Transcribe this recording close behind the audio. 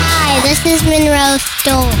This is Monroe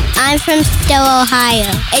Stoll. I'm from Stowe,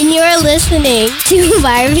 Ohio. And you're listening to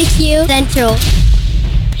Barbecue Central.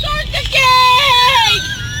 Start the game!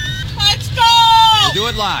 Let's go! Do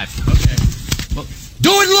it live. Okay. Well,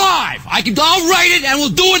 do it live! I'll write it and we'll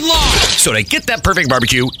do it live! So to get that perfect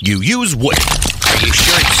barbecue, you use wood. Are you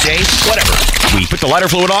sure it's safe? Whatever. We put the lighter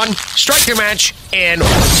fluid on, strike the match, and...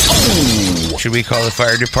 Oh! Should we call the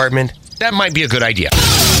fire department? That might be a good idea.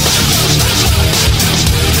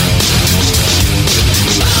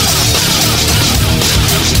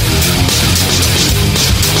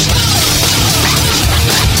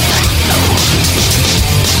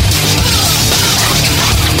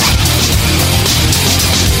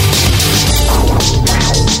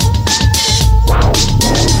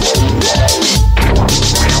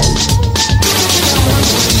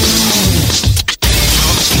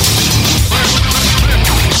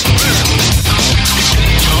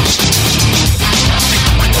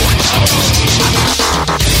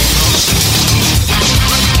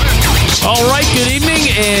 All right, good evening,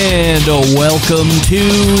 and welcome to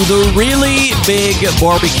the really big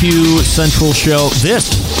Barbecue Central show. This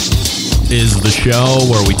is the show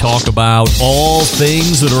where we talk about all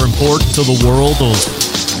things that are important to the world of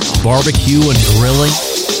barbecue and grilling.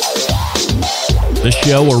 This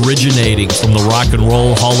show originating from the Rock and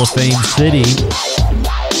Roll Hall of Fame city,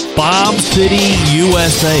 Bomb City,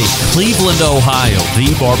 USA, Cleveland, Ohio,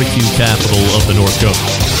 the barbecue capital of the North Coast.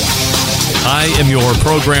 I am your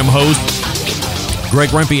program host, Greg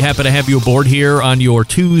Rempe. Happy to have you aboard here on your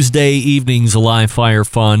Tuesday evening's live fire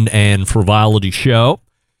fun and frivolity show.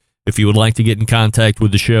 If you would like to get in contact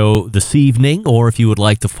with the show this evening, or if you would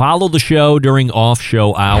like to follow the show during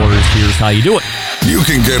off-show hours, here's how you do it. You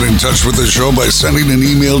can get in touch with the show by sending an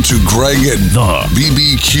email to Greg at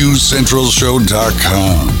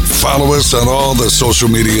bbqcentralshow.com. Follow us on all the social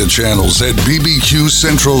media channels at BBQ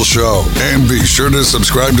Central Show. And be sure to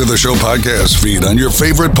subscribe to the show podcast feed on your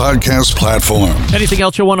favorite podcast platform. Anything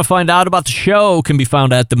else you want to find out about the show can be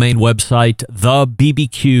found at the main website,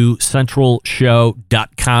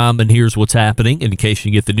 thebbqcentralshow.com. And here's what's happening in case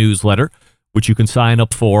you get the newsletter, which you can sign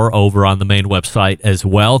up for over on the main website as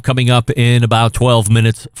well. Coming up in about 12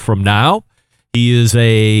 minutes from now, he is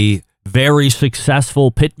a very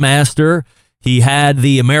successful pitmaster. He had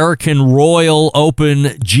the American Royal Open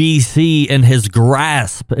GC in his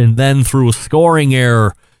grasp, and then through a scoring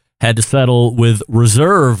error, had to settle with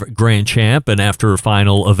reserve grand champ. And after a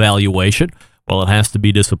final evaluation, well, it has to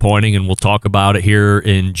be disappointing, and we'll talk about it here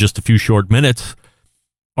in just a few short minutes.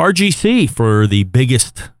 RGC for the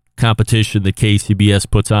biggest competition that KCBS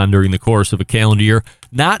puts on during the course of a calendar year.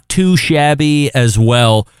 Not too shabby as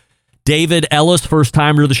well. David Ellis, first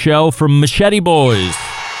timer to the show from Machete Boys,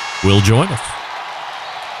 will join us.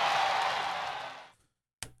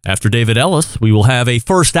 After David Ellis, we will have a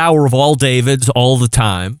first hour of all Davids all the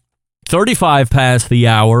time. 35 past the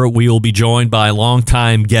hour, we will be joined by a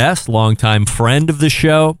longtime guest, longtime friend of the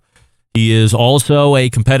show. He is also a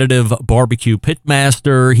competitive barbecue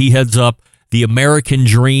pitmaster. He heads up the American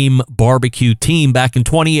Dream barbecue team. Back in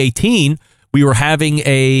 2018, we were having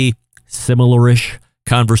a similar-ish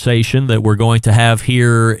conversation that we're going to have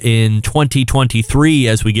here in 2023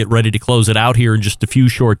 as we get ready to close it out here in just a few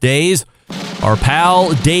short days. Our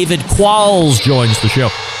pal David Qualls joins the show.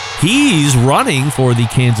 He's running for the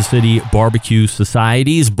Kansas City Barbecue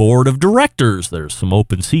Society's board of directors. There's some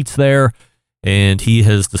open seats there, and he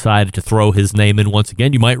has decided to throw his name in once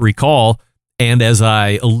again. You might recall, and as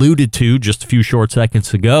I alluded to just a few short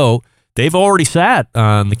seconds ago, they've already sat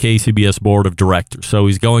on the KCBS board of directors. So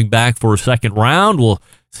he's going back for a second round. We'll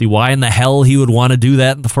see why in the hell he would want to do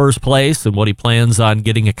that in the first place and what he plans on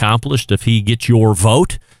getting accomplished if he gets your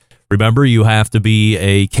vote. Remember, you have to be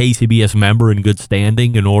a KCBS member in good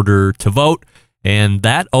standing in order to vote. And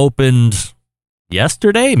that opened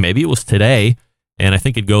yesterday. Maybe it was today. And I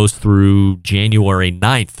think it goes through January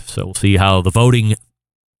 9th. So we'll see how the voting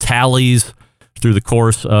tallies through the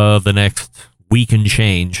course of the next week and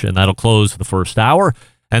change. And that'll close the first hour.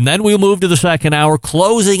 And then we'll move to the second hour,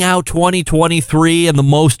 closing out 2023 in the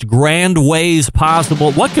most grand ways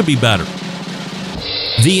possible. What could be better?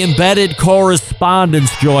 The embedded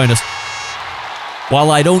correspondents join us.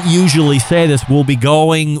 While I don't usually say this, we'll be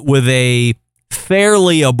going with a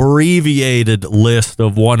fairly abbreviated list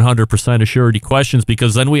of 100% assurity questions,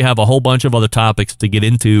 because then we have a whole bunch of other topics to get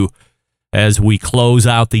into as we close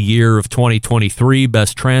out the year of 2023.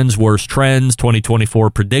 Best trends, worst trends,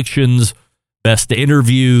 2024 predictions, best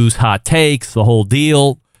interviews, hot takes, the whole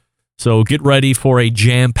deal. So get ready for a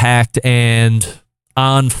jam-packed and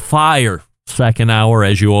on fire second hour,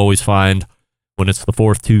 as you always find when it's the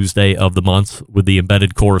fourth Tuesday of the month with the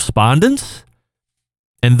embedded correspondence.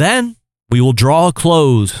 And then we will draw a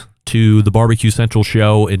close to the Barbecue Central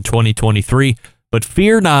show in 2023. But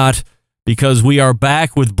fear not, because we are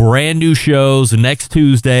back with brand new shows next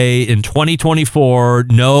Tuesday in 2024.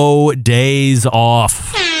 No days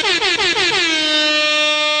off.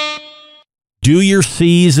 Do your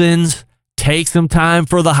seasons. Take some time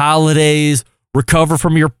for the holidays. Recover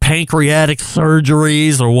from your pancreatic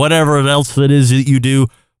surgeries or whatever else it is that you do.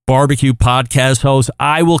 Barbecue podcast host,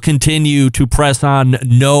 I will continue to press on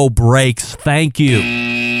no breaks. Thank you.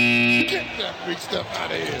 Get that big stuff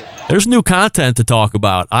out of here. There's new content to talk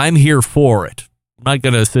about. I'm here for it. I'm not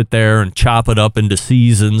going to sit there and chop it up into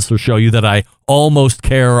seasons or show you that I almost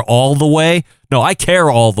care all the way. No, I care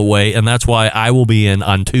all the way, and that's why I will be in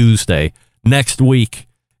on Tuesday next week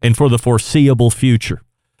and for the foreseeable future.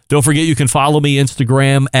 Don't forget you can follow me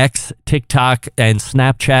Instagram, X, TikTok, and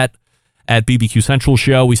Snapchat at BBQ Central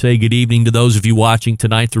Show. We say good evening to those of you watching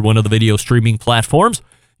tonight through one of the video streaming platforms.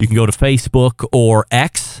 You can go to Facebook or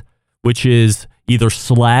X, which is either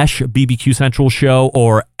 /BBQ Central Show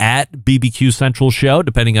or at BBQ Central Show,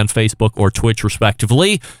 depending on Facebook or Twitch,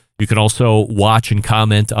 respectively. You can also watch and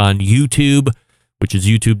comment on YouTube, which is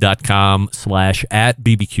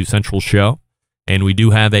youtube.com/@BBQ Central Show. And we do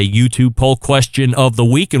have a YouTube poll question of the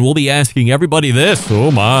week, and we'll be asking everybody this.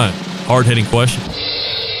 Oh, my. Hard-hitting question.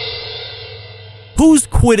 Who's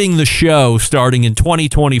quitting the show starting in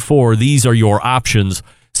 2024? These are your options.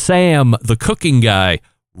 Sam, the cooking guy.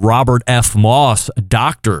 Robert F. Moss,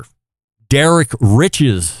 doctor. Derek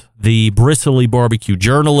Riches, the bristly barbecue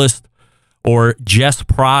journalist. Or Jess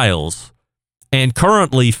Pryles. And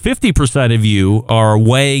currently, 50% of you are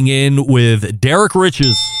weighing in with Derek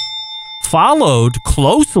Riches, followed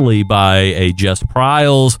closely by a Jess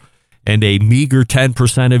Pryles, and a meager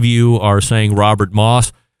 10% of you are saying Robert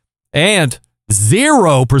Moss, and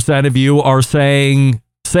 0% of you are saying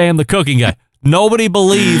Sam the cooking guy. Nobody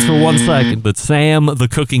believes for 1 second that Sam the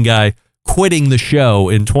cooking guy quitting the show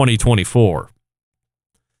in 2024.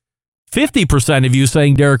 50% of you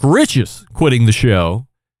saying Derek Riches quitting the show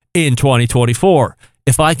in 2024.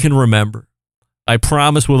 If I can remember, I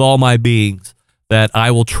promise with all my beings that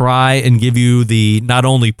I will try and give you the not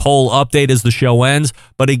only poll update as the show ends,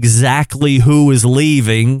 but exactly who is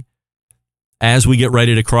leaving as we get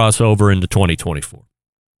ready to cross over into 2024.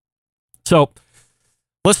 So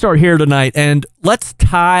let's start here tonight, and let's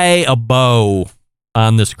tie a bow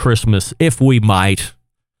on this Christmas, if we might.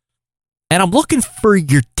 And I'm looking for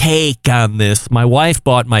your take on this. My wife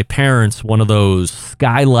bought my parents one of those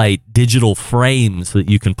skylight digital frames that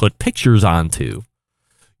you can put pictures onto.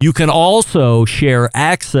 You can also share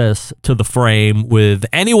access to the frame with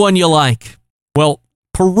anyone you like. Well,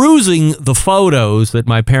 perusing the photos that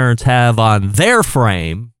my parents have on their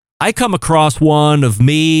frame, I come across one of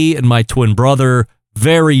me and my twin brother,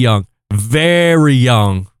 very young,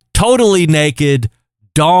 totally naked,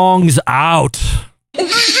 dongs out.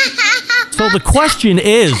 So the question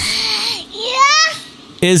is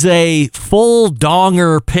a full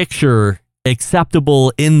donger picture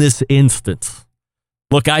acceptable in this instance?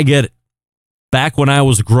 Look, I get it. Back when I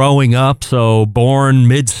was growing up, so born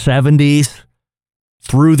mid-70s,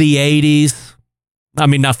 through the 80s. I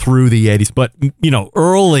mean, not through the 80s, but, you know,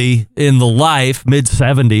 early in the life,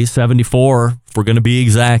 mid-70s, 74, if we're going to be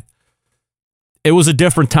exact. It was a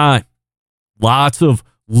different time. Lots of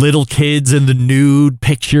little kids in the nude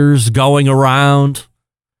pictures going around.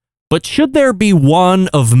 But should there be one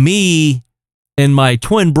of me and my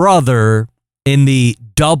twin brother in the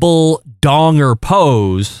double donger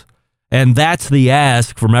pose? And that's the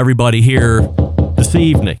ask from everybody here this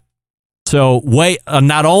evening. So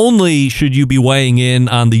not only should you be weighing in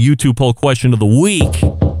on the YouTube poll question of the week,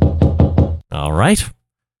 all right,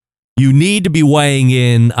 you need to be weighing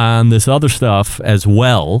in on this other stuff as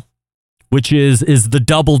well, which is the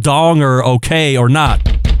double donger okay or not?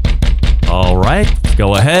 All right, let's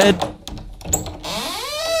go ahead.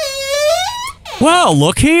 Well,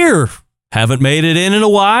 look here. Haven't made it in a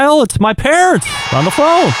while. It's my parents on the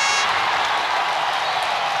phone.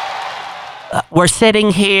 We're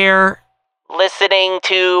sitting here listening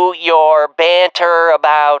to your banter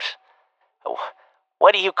about,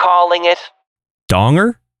 what are you calling it?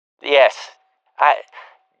 Donger? Yes.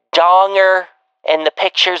 Donger and the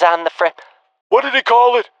pictures on the frame. What did he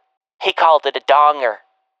call it? He called it a donger.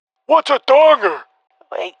 What's a donger?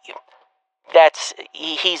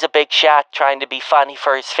 He's a big shot trying to be funny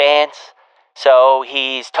for his fans. So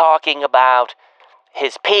he's talking about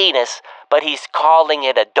his penis, but he's calling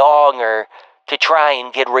it a donger to try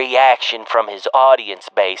and get reaction from his audience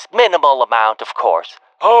base. Minimal amount, of course.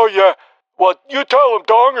 Oh, yeah. Well, you tell him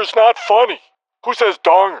donger's not funny. Who says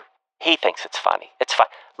donger? He thinks it's funny. It's fun.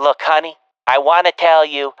 Look, honey, I want to tell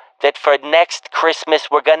you that for next Christmas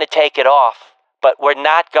we're going to take it off, but we're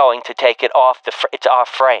not going to take it off it's off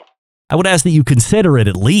frame. I would ask that you consider it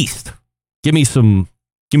at least. Give me some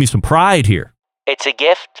pride here. It's a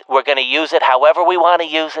gift. We're going to use it however we want to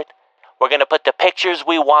use it. We're going to put the pictures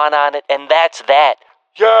we want on it, and that's that.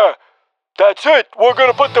 Yeah, that's it. We're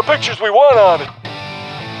gonna put the pictures we want on it.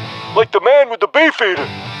 Like the man with the beef eater.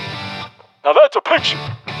 Now that's a picture.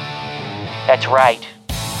 That's right.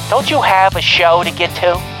 Don't you have a show to get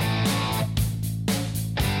to?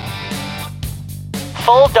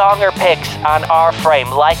 Full donger pics on our frame.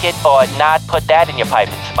 Like it or not, put that in your pipe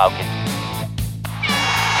and smoke it.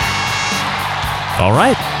 All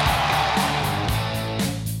right.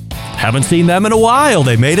 Haven't seen them in a while.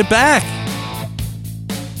 They made it back.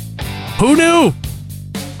 Who knew?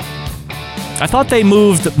 I thought they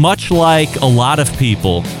moved much like a lot of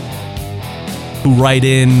people who write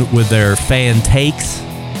in with their fan takes.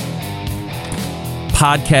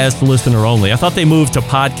 Podcast listener only. I thought they moved to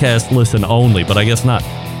podcast listen only, but I guess not.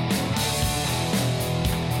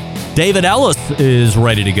 David Ellis is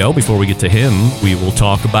ready to go. Before we get to him, we will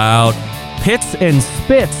talk about pits and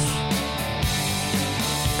spits.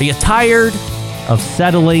 Are you tired of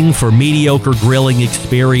settling for mediocre grilling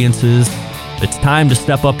experiences? It's time to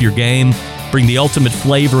step up your game. Bring the ultimate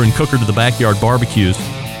flavor and cooker to the backyard barbecues.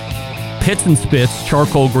 Pits and Spits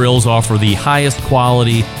charcoal grills offer the highest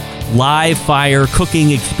quality live fire cooking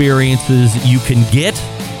experiences you can get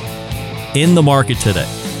in the market today.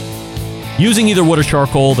 Using either wood or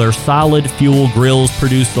charcoal, their solid fuel grills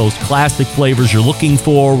produce those classic flavors you're looking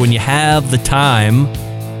for when you have the time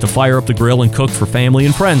to fire up the grill and cook for family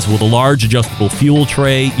and friends. With a large adjustable fuel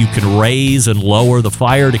tray, you can raise and lower the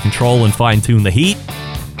fire to control and fine-tune the heat.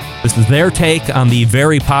 This is their take on the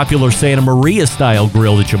very popular Santa Maria-style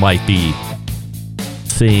grill that you might be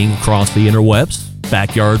seeing across the interwebs,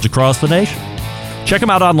 backyards across the nation. Check them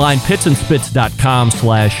out online,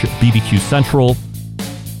 pitsandspits.com/BBQ Central.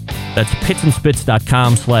 That's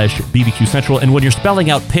pitsandspits.com/BBQ Central. And when you're spelling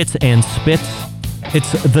out Pits and Spits,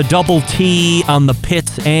 it's the double T on the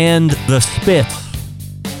Pits and the Spits.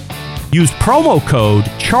 Use promo code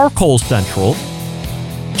Charcoal Central,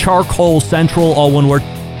 all one word,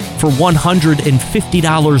 for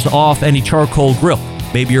 $150 off any charcoal grill.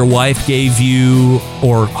 Maybe your wife gave you,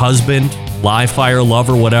 or husband, live fire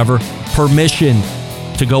lover, whatever, permission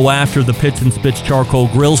to go after the Pits and Spits charcoal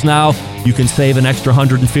grills now. You can save an extra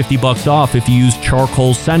 $150 off if you use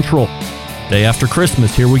Charcoal Central. Day after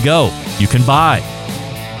Christmas, here we go. You can buy.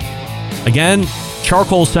 Again,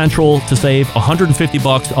 Charcoal Central to save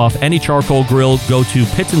 $150 off any charcoal grill. Go to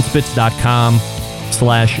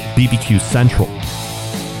pitsandspits.com/BBQ Central.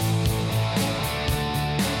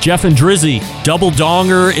 Jeff and Drizzy, double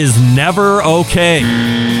donger is never okay.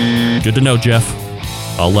 Good to know, Jeff.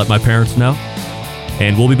 I'll let my parents know.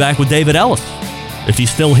 And we'll be back with David Ellis. If he's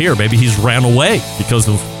still here, maybe he's ran away because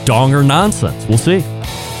of donger nonsense. We'll see.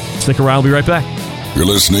 Stick around, we'll be right back. You're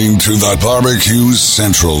listening to the Barbecue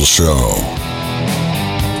Central Show.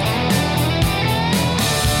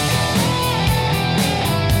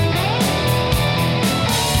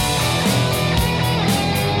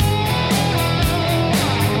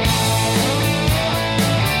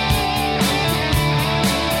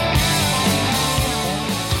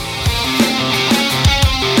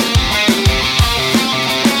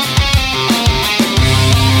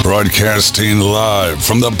 Broadcasting live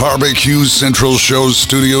from the Barbecue Central Show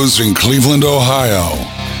studios in Cleveland, Ohio.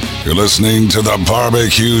 You're listening to the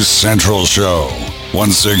Barbecue Central Show.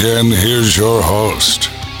 Once again, here's your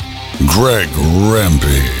host, Greg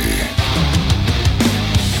Rempe.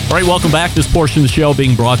 All right, welcome back. This portion of the show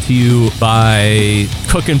being brought to you by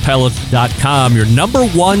cookinpellets.com, your number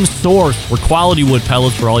one source for quality wood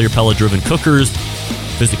pellets for all your pellet-driven cookers.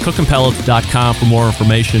 Visit cookinpellets.com for more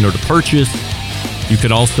information or to purchase. You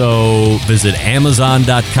can also visit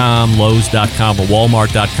Amazon.com, Lowe's.com, or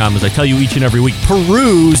Walmart.com. As I tell you each and every week,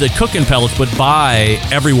 peruse at Cookin' Pellets, but buy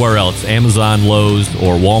everywhere else, Amazon, Lowe's,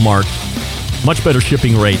 or Walmart. Much better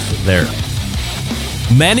shipping rates there.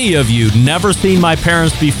 Many of you never seen my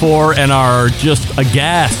parents before and are just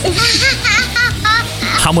aghast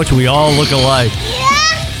how much we all look alike.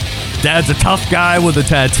 Dad's a tough guy with the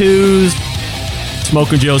tattoos,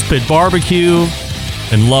 Smoking Joe's Pit Barbecue,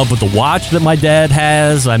 in love with the watch that my dad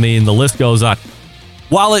has. I mean, the list goes on.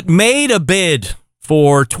 While it made a bid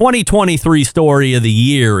for 2023 Story of the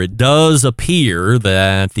Year, it does appear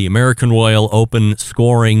that the American Royal Open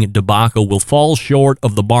scoring debacle will fall short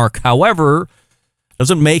of the mark. However,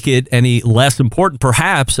 doesn't make it any less important.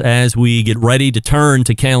 Perhaps as we get ready to turn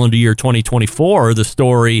to calendar year 2024, the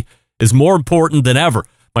story is more important than ever.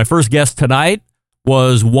 My first guest tonight,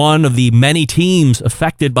 was one of the many teams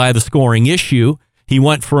affected by the scoring issue. He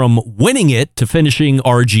went from winning it to finishing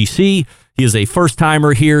RGC. He is a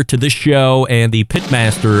first-timer here to this show and the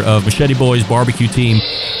pitmaster of Machete Boys Barbecue Team.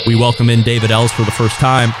 We welcome in David Ellis for the first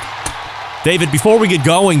time. David, before we get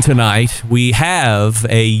going tonight, we have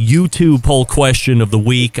a YouTube poll question of the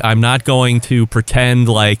week. I'm not going to pretend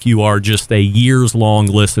like you are just a years-long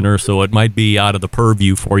listener, so it might be out of the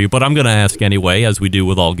purview for you, but I'm going to ask anyway, as we do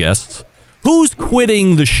with all guests. Who's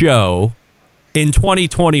quitting the show in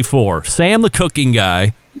 2024? Sam the Cooking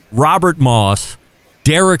Guy, Robert Moss,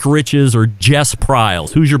 Derek Riches, or Jess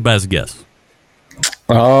Pryles? Who's your best guess?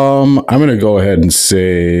 I'm going to go ahead and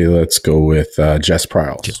say let's go with Jess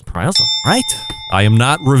Pryles. Jess Pryles, all right. I am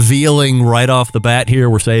not revealing right off the bat here.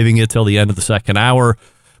 We're saving it till the end of the second hour.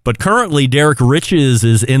 But currently, Derek Riches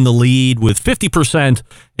is in the lead with 50%,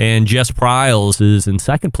 and Jess Pryles is in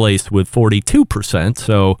second place with 42%.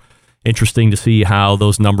 So interesting to see how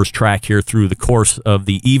those numbers track here through the course of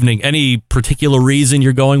the evening. Any particular reason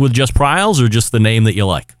you're going with Jess Pryles, or just the name that you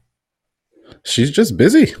like? She's just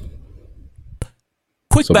busy.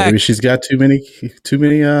 Maybe she's got too many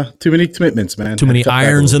commitments, man. Too many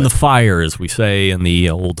irons in the fire, as we say in the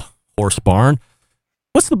old horse barn.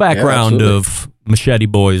 What's the background of Machete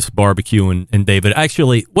Boys Barbecue and David?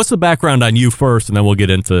 Actually, what's the background on you first, and then we'll get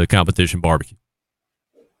into competition barbecue.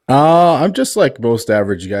 I'm just like most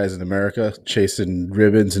average guys in America, chasing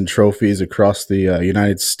ribbons and trophies across the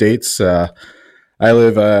United States. I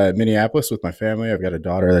live in Minneapolis with my family. I've got a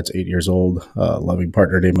daughter that's 8 years old, a loving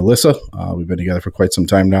partner named Melissa. We've been together for quite some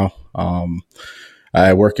time now.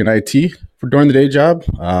 I work in IT during the day job.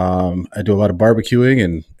 I do a lot of barbecuing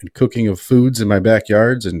and cooking of foods in my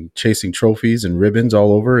backyards and chasing trophies and ribbons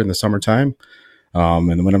all over in the summertime.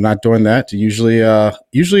 And when I'm not doing that,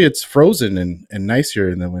 usually it's frozen and nice here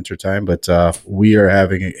in the wintertime, but we are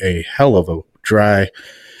having a hell of a dry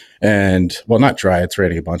and, well, not dry, it's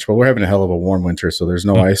raining a bunch, but we're having a hell of a warm winter, so there's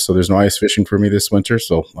no ice. So there's no ice fishing for me this winter.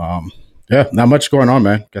 So, not much going on,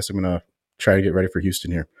 man. Guess I'm going to try to get ready for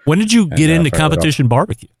Houston here. When did you get into competition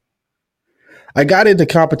barbecue? I got into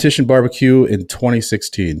competition barbecue in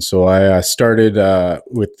 2016. So I started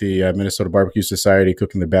with the Minnesota Barbecue Society,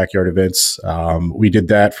 cooking the backyard events. We did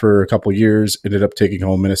that for a couple years, ended up taking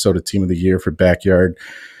home Minnesota Team of the Year for backyard.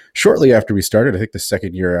 Shortly after we started, I think the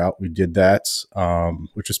second year out, we did that,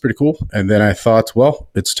 which was pretty cool. And then I thought, well,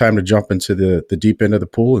 it's time to jump into the deep end of the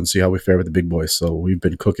pool and see how we fare with the big boys. So we've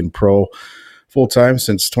been cooking pro full time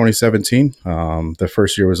since 2017. The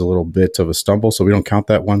first year was a little bit of a stumble, so we don't count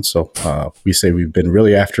that one. So we say we've been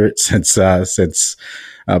really after it since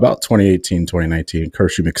about 2018, 2019.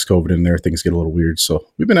 Kershaw mixed COVID in there. Things get a little weird. So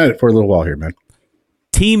we've been at it for a little while here, man.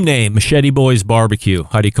 Team name, Machete Boys Barbecue.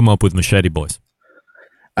 How do you come up with Machete Boys?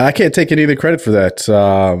 I can't take any of the credit for that.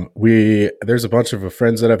 There's a bunch of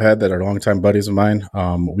friends that I've had that are longtime buddies of mine.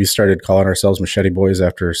 We started calling ourselves Machete Boys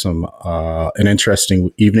after an interesting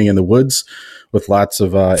evening in the woods with lots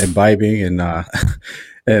of imbibing and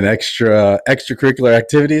extracurricular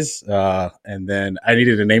activities. And then I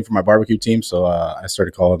needed a name for my barbecue team, so I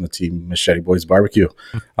started calling the team Machete Boys Barbecue.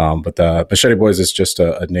 But Machete Boys is just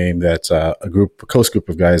a name that's a close group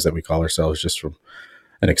of guys that we call ourselves just from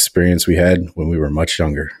an experience we had when we were much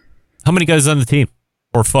younger. How many guys on the team?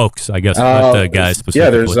 Or folks, I guess, not the guys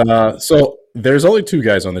specifically. Yeah, there's only two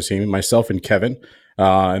guys on the team, myself and Kevin.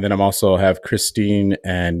 And then I'm also have Christine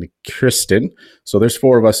and Kristen. So there's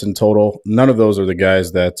four of us in total. None of those are the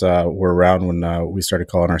guys that were around when we started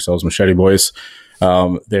calling ourselves Machete Boys.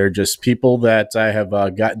 They're just people that I have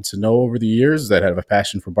gotten to know over the years that have a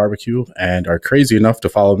passion for barbecue and are crazy enough to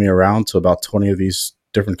follow me around to about 20 of these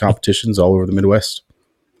different competitions all over the Midwest.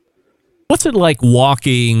 What's it like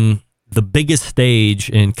walking the biggest stage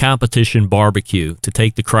in competition barbecue to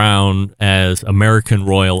take the crown as American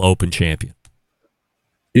Royal Open champion?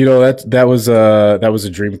 You know, that was a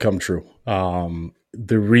dream come true.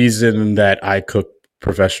 The reason that I cook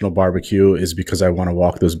professional barbecue is because I want to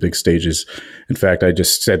walk those big stages. In fact, I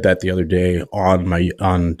just said that the other day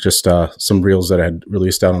on some reels that I had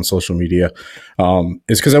released out on social media.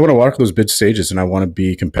 Is because I want to walk those big stages and I want to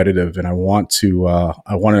be competitive and I want to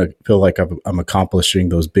feel like I'm accomplishing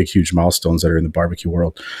those big, huge milestones that are in the barbecue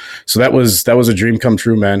world. So that was a dream come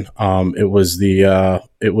true, man. It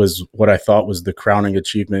was what I thought was the crowning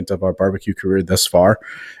achievement of our barbecue career thus far,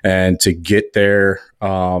 and to get there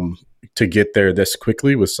this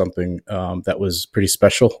quickly was something that was pretty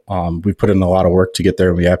special. We put in a lot of work to get there,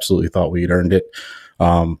 and we absolutely thought we had earned it.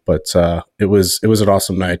 But it was an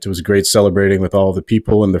awesome night. It was great celebrating with all the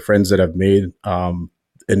people and the friends that I've made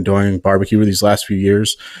and doing barbecue these last few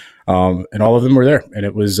years. And all of them were there, and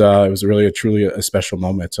it was really truly a special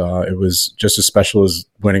moment. It was just as special as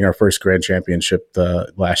winning our first grand championship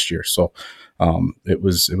last year. So it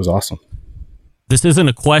was awesome. This isn't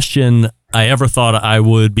a question I ever thought I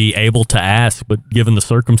would be able to ask, but given the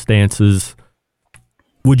circumstances,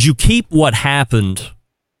 would you keep what happened,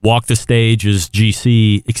 walk the stage as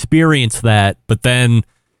GC, experience that, but then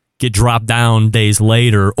get dropped down days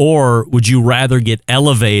later, or would you rather get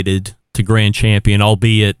elevated to grand champion,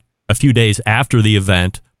 albeit a few days after the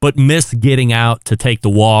event, but miss getting out to take the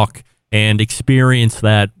walk and experience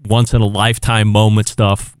that once in a lifetime moment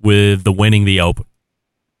stuff with the winning the Open?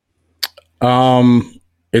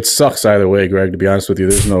 It sucks either way, Greg, to be honest with you.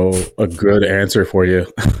 There's a good answer for you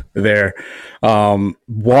there.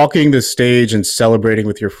 Walking the stage and celebrating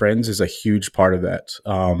with your friends is a huge part of that.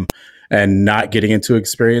 And not getting into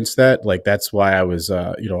experience that, like, that's why I was,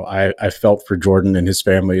 I felt for Jordan and his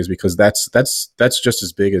family, is because that's just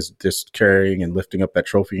as big as just carrying and lifting up that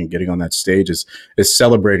trophy and getting on that stage is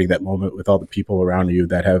celebrating that moment with all the people around you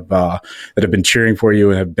that have been cheering for you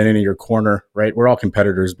and have been in your corner, right? We're all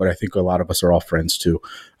competitors, but I think a lot of us are all friends too.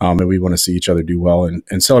 And we want to see each other do well,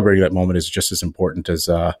 and celebrating that moment is just as important as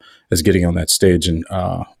getting on that stage. And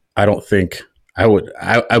I don't think I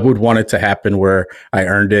would want it to happen where I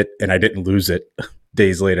earned it and I didn't lose it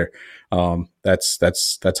days later. That's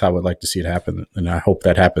how I would like to see it happen, and I hope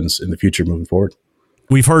that happens in the future moving forward.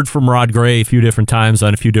 We've heard from Rod Gray a few different times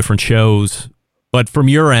on a few different shows, but from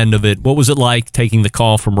your end of it, what was it like taking the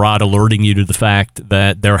call from Rod alerting you to the fact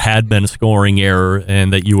that there had been a scoring error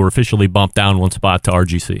and that you were officially bumped down one spot to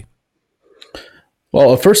RGC?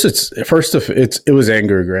 Well, at first it was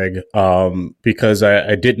anger, Greg, because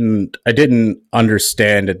I didn't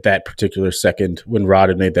understand at that particular second when Rod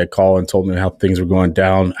had made that call and told me how things were going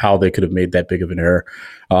down, how they could have made that big of an error.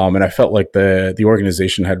 And I felt like the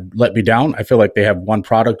organization had let me down. I feel like they have one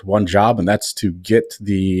product, one job, and that's to get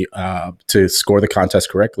to score the contest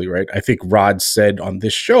correctly, right? I think Rod said on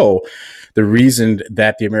this show, the reason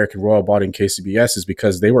that the American Royal bought in KCBS is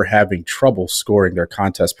because they were having trouble scoring their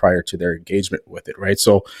contest prior to their engagement with it, right?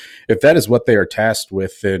 So if that is what they are tasked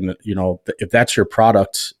with, then, if that's your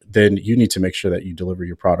product, then you need to make sure that you deliver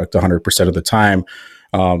your product 100% of the time.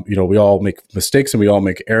 We all make mistakes and we all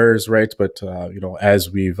make errors, right? But, as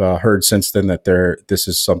we've heard since then that this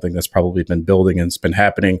is something that's probably been building and it's been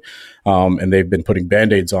happening. And they've been putting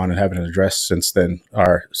Band-Aids on and having it addressed since then,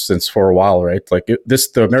 since for a while, right? Like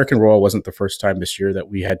the American Royal wasn't the first time this year that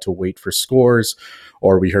we had to wait for scores,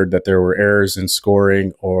 or we heard that there were errors in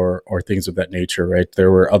scoring or things of that nature, right?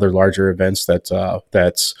 There were other larger events that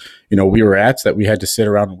we were at that we had to sit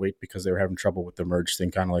around and wait because they were having trouble with the merge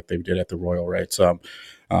thing, kind of like they did at the Royal, right? So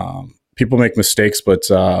people make mistakes, but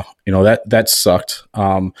that sucked.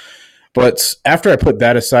 But after I put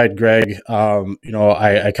that aside, Greg,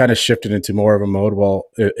 I kind of shifted into more of a mode.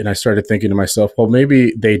 And I started thinking to myself, well,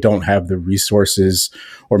 maybe they don't have the resources,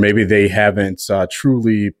 or maybe they haven't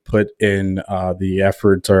truly put in the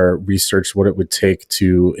effort or researched what it would take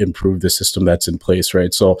to improve the system that's in place,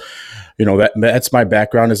 right? So, that's my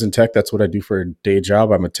background is in tech. That's what I do for a day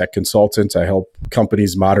job. I'm a tech consultant. I help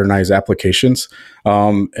companies modernize applications.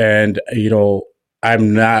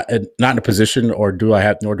 I'm not in a position, nor do I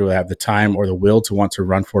have the time or the will to want to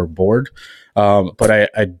run for a board. But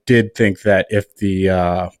I did think that if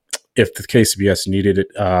the KCBS needed it,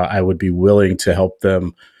 I would be willing to help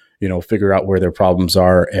them, figure out where their problems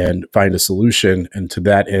are and find a solution. And to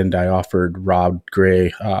that end, I offered Rod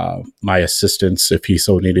Gray my assistance if he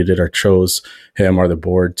so needed it, or chose him or the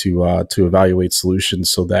board to evaluate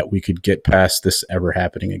solutions so that we could get past this ever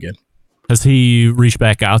happening again. Has he reached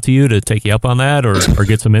back out to you to take you up on that or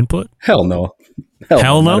get some input? Hell no.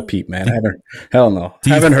 Hell no? Not a peep, man. Hell no.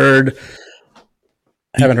 Haven't heard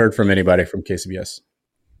from anybody from KCBS.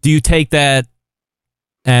 Do you take that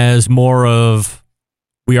as more of,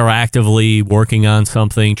 we are actively working on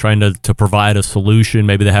something, trying to provide a solution,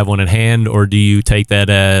 maybe they have one at hand, or do you take that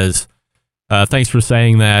as, thanks for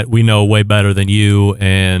saying that, we know way better than you,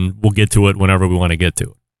 and we'll get to it whenever we want to get to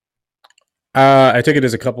it? I take it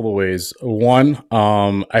as a couple of ways. One,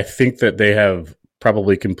 I think that they have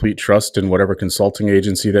probably complete trust in whatever consulting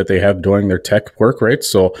agency that they have doing their tech work, right?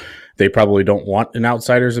 So they probably don't want an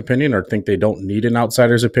outsider's opinion, or think they don't need an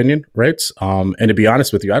outsider's opinion, right? And to be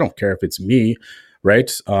honest with you, I don't care if it's me,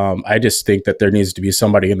 right? I just think that there needs to be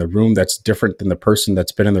somebody in the room that's different than the person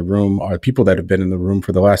that's been in the room, or people that have been in the room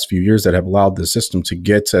for the last few years that have allowed the system to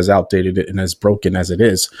get as outdated and as broken as it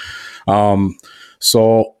is.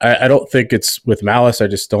 So I don't think it's with malice. I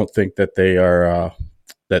just don't think that they are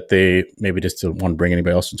that they maybe just don't want to bring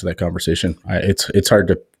anybody else into that conversation. It's hard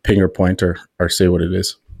to ping or point or say what it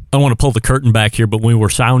is. I want to pull the curtain back here, but when we were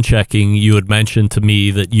sound checking, you had mentioned to me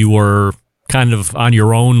that you were kind of on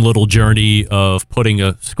your own little journey of putting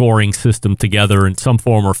a scoring system together in some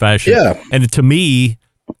form or fashion. Yeah. And to me,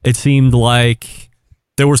 it seemed like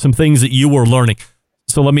there were some things that you were learning.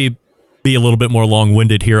 So let me be a little bit more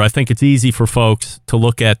long-winded here. I think it's easy for folks to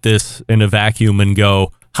look at this in a vacuum and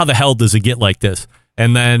go, how the hell does it get like this?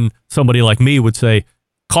 And then somebody like me would say,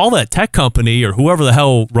 call that tech company or whoever the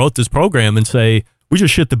hell wrote this program and say, we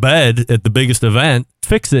just shit the bed at the biggest event,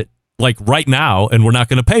 fix it like right now, and we're not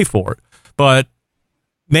going to pay for it. But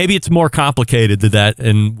maybe it's more complicated than that,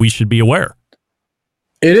 and we should be aware.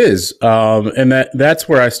 It is. And that's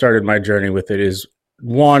where I started my journey with it is,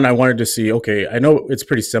 one, I wanted to see, okay, I know it's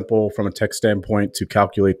pretty simple from a tech standpoint to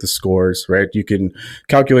calculate the scores, right? You can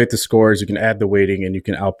calculate the scores, you can add the weighting, and you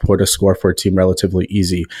can output a score for a team relatively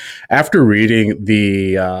easy. After reading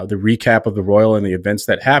the recap of the Royal and the events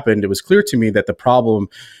that happened, it was clear to me that the problem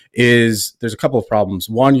is there's a couple of problems.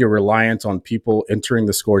 One, you're reliant on people entering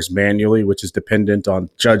the scores manually, which is dependent on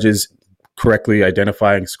judges correctly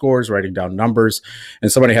identifying scores, writing down numbers,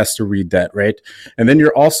 and somebody has to read that, right? And then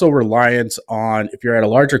you're also reliant on, if you're at a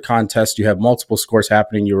larger contest, you have multiple scores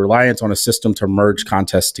happening, you're reliant on a system to merge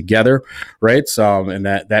contests together, right? And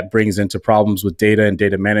that brings into problems with data and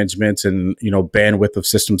data management and, bandwidth of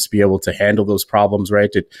systems to be able to handle those problems, right?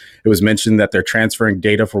 It was mentioned that they're transferring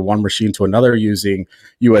data from one machine to another using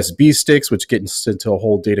USB sticks, which gets into a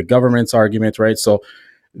whole data governance argument, right? So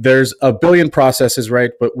there's a billion processes,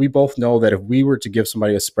 right? But we both know that if we were to give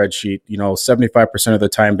somebody a spreadsheet, 75% of the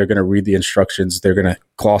time they're going to read the instructions, they're going to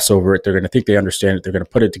gloss over it, they're going to think they understand it, they're going to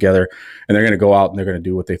put it together, and they're going to go out and they're going to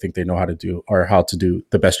do what they think they know how to do or how to do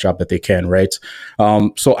the best job that they can, right?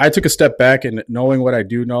 So I took a step back, and knowing what I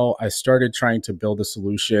do know, I started trying to build a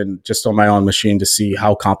solution just on my own machine to see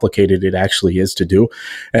how complicated it actually is to do.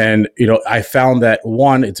 And, I found that,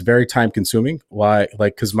 one, it's very time consuming. Why?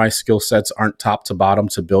 Because my skill sets aren't top to bottom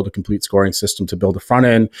to build a complete scoring system, to build a front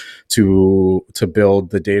end, to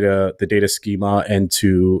build the data schema, and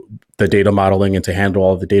to the data modeling, and to handle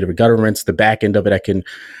all of the data governance. The back end of it,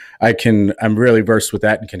 I'm really versed with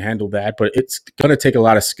that and can handle that, but it's going to take a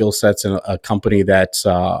lot of skill sets and a company that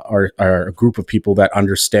are a group of people that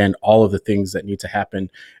understand all of the things that need to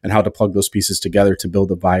happen and how to plug those pieces together to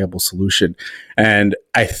build a viable solution. And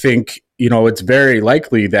I think, it's very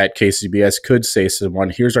likely that KCBS could say to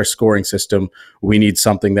someone, here's our scoring system. We need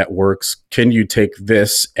something that works. Can you take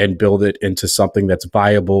this and build it into something that's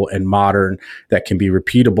viable and modern, that can be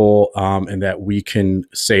repeatable, and that we can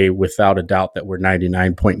say without a doubt that we're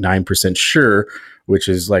 99.9% sure, which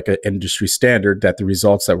is like an industry standard, that the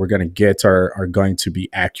results that we're going to get are going to be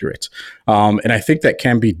accurate. And I think that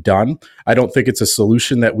can be done. I don't think it's a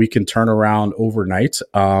solution that we can turn around overnight.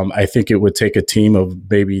 I think it would take a team of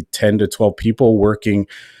maybe 10 to 12 people working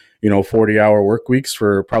 40-hour work weeks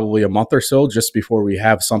for probably a month or so, just before we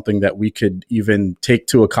have something that we could even take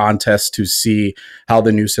to a contest to see how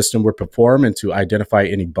the new system would perform and to identify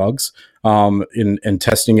any bugs in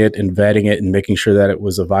testing it and vetting it and making sure that it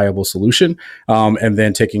was a viable solution. And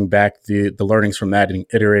then taking back the learnings from that and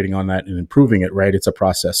iterating on that and improving it, right? It's a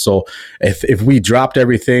process. So if we dropped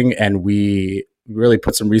everything and we really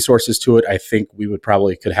put some resources to it, I think we would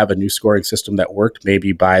probably could have a new scoring system that worked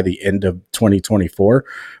maybe by the end of 2024.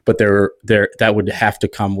 But that would have to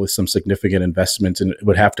come with some significant investment, and it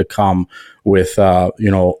would have to come with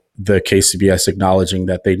the KCBS acknowledging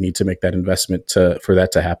that they need to make that investment for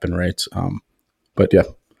that to happen, right? But yeah.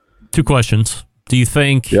 Two questions. Do you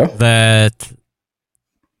think that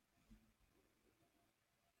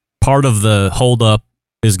part of the holdup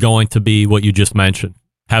is going to be what you just mentioned,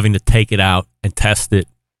 having to take it out and test it,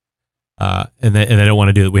 and they don't want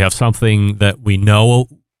to do it? We have something that we know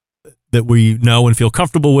and feel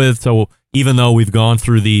comfortable with. So even though we've gone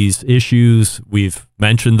through these issues, we've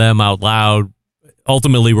mentioned them out loud,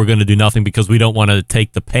 ultimately we're going to do nothing because we don't want to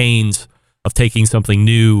take the pains of taking something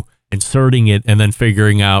new, inserting it, and then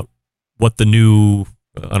figuring out what the new,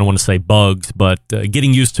 I don't want to say bugs, but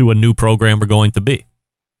getting used to a new program are going to be.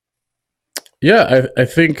 Yeah, I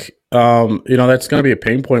think, that's going to be a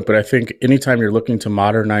pain point, but I think anytime you're looking to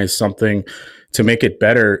modernize something to make it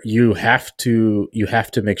better, you have to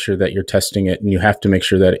make sure that you're testing it, and you have to make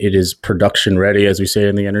sure that it is production ready, as we say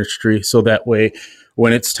in the industry. So that way,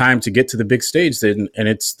 when it's time to get to the big stage, and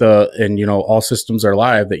all systems are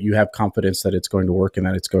live, that you have confidence that it's going to work and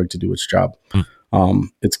that it's going to do its job.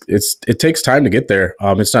 It takes time to get there.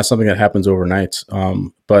 It's not something that happens overnight.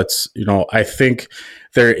 but I think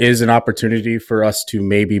there is an opportunity for us to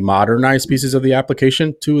maybe modernize pieces of the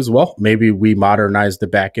application too as well. Maybe we modernize the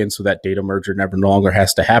backend so that data merger no longer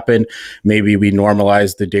has to happen. Maybe we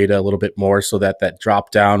normalize the data a little bit more so that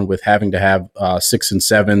drop down with having to have 6 and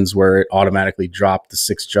 7s where it automatically dropped the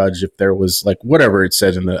 6th judge if there was like whatever it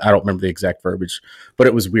said I don't remember the exact verbiage, but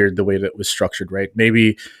it was weird the way that it was structured, right?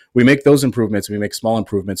 Maybe we make those improvements, we make small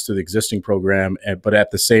improvements to the existing program, but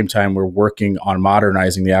at the same time, we're working on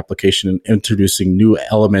modernizing the application and introducing new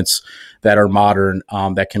elements that are modern,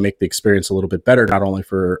 that can make the experience a little bit better, not only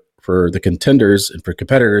for the contenders and for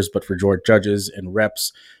competitors, but for judges and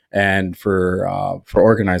reps and for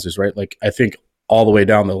organizers, right? Like, I think all the way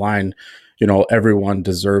down the line, everyone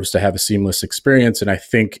deserves to have a seamless experience. And I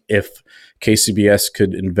think if KCBS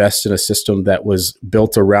could invest in a system that was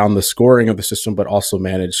built around the scoring of the system, but also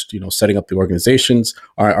managed, setting up the organizations,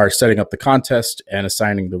 are setting up the contest and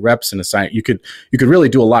assigning the reps and you could really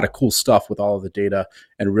do a lot of cool stuff with all of the data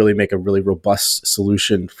and really make a really robust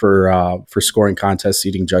solution for scoring contests,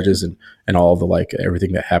 seating judges, and all of the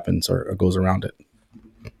everything that happens or goes around it.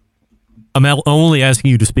 I'm only asking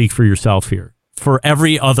you to speak for yourself here. For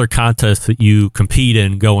every other contest that you compete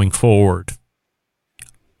in going forward,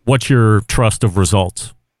 what's your trust of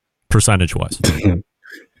results, percentage-wise?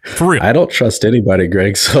 For real. I don't trust anybody,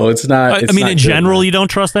 Greg, so it's not... in general, you don't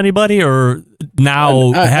trust anybody? Or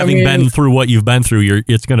now, having been through what you've been through,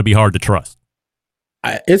 it's going to be hard to trust?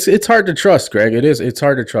 It's hard to trust, Greg. It is. It's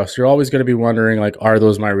hard to trust. You're always going to be wondering, are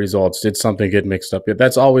those my results? Did something get mixed up?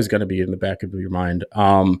 That's always going to be in the back of your mind.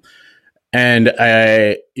 And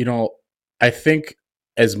I think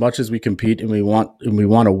as much as we compete and we want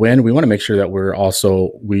to win, we want to make sure that we're also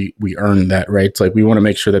we earn that, right? It's like we want to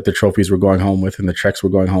make sure that the trophies we're going home with and the checks we're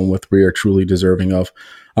going home with, we are truly deserving of.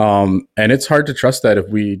 And it's hard to trust that if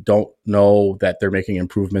we don't know that they're making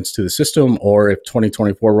improvements to the system, or if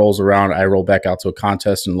 2024 rolls around, I roll back out to a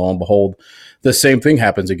contest and lo and behold, the same thing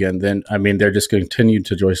happens again. Then they're just going to continue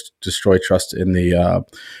to destroy trust in the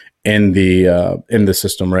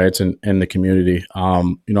system, right? And in the community.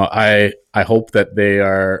 I hope that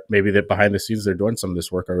maybe that behind the scenes they're doing some of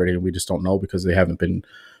this work already, and we just don't know because they haven't been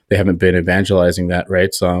evangelizing that,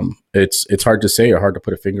 right? So it's hard to say or hard to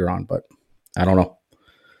put a finger on, but I don't know.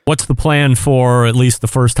 What's the plan for at least the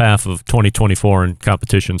first half of 2024 in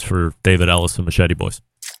competitions for David Ellis and Machete Boys?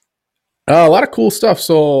 A lot of cool stuff.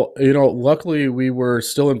 So, luckily we were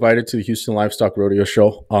still invited to the Houston Livestock Rodeo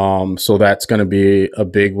Show. So that's going to be a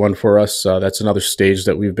big one for us. That's another stage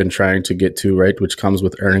that we've been trying to get to, right? Which comes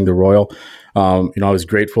with earning the Royal. I was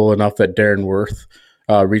grateful enough that Darren Worth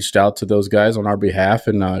reached out to those guys on our behalf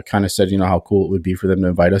and kind of said, how cool it would be for them to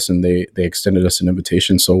invite us. And they extended us an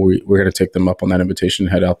invitation. So we're going to take them up on that invitation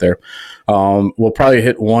and head out there. We'll probably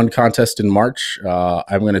hit one contest in March.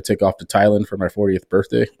 I'm going to take off to Thailand for my 40th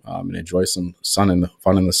birthday and enjoy some fun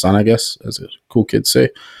in the sun, I guess, as the cool kids say.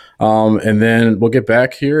 And then we'll get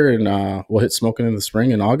back here and we'll hit smoking in the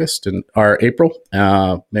spring in August or April,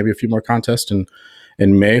 maybe a few more contests. And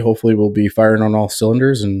in May, hopefully we'll be firing on all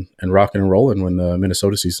cylinders and rocking and rolling when the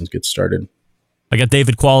Minnesota season gets started. I got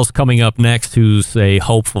David Qualls coming up next, who's a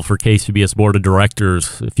hopeful for KCBS Board of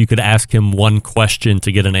Directors. If you could ask him one question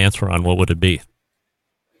to get an answer on, what would it be?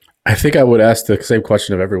 I think I would ask the same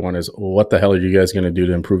question of everyone is, what the hell are you guys going to do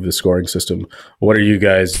to improve the scoring system? What are you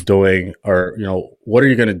guys doing? Or, what are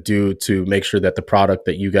you going to do to make sure that the product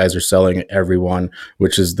that you guys are selling everyone,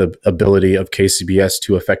 which is the ability of KCBS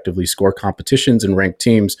to effectively score competitions and rank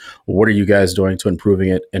teams, what are you guys doing to improving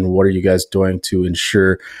it? And what are you guys doing to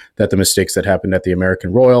ensure that the mistakes that happened at the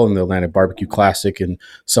American Royal and the Atlantic Barbecue Classic and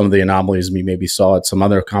some of the anomalies we maybe saw at some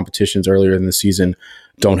other competitions earlier in the season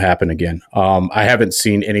don't happen again? I haven't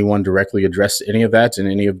seen anyone directly address any of that in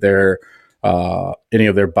any of their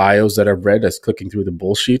bios that I've read as clicking through the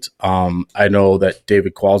bullshit. I know that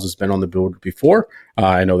David Qualls has been on the board before.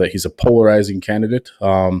 I know that he's a polarizing candidate,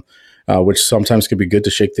 which sometimes can be good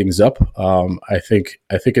to shake things up. I think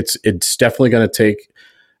it's definitely going to take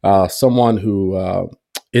someone who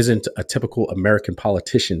isn't a typical American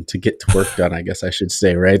politician to get the work done, I guess I should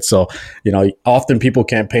say, right? So, often people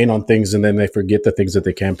campaign on things and then they forget the things that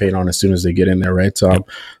they campaign on as soon as they get in there, right? So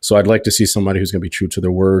I'd like to see somebody who's going to be true to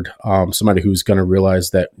their word, somebody who's going to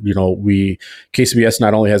realize that, KCBS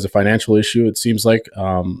not only has a financial issue, it seems like,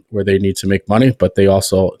 where they need to make money, but they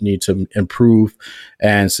also need to improve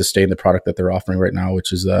and sustain the product that they're offering right now,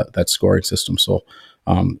 which is that scoring system. So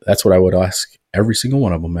that's what I would ask every single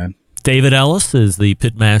one of them, man. David Ellis is the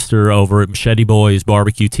pitmaster over at Machete Boys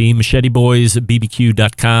Barbecue Team,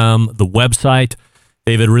 MacheteBoysBBQ.com, the website.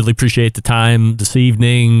 David, really appreciate the time this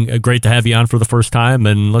evening. Great to have you on for the first time,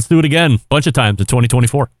 and let's do it again a bunch of times in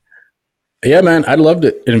 2024. Yeah, man, I'd love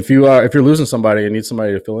it. And if you're losing somebody and need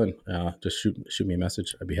somebody to fill in, just shoot me a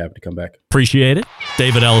message. I'd be happy to come back. Appreciate it.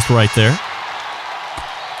 David Ellis right there.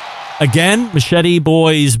 Again,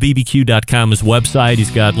 MacheteBoysBBQ.com is website. He's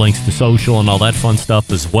got links to social and all that fun stuff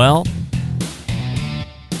as well.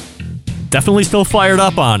 Definitely still fired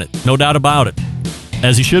up on it. No doubt about it.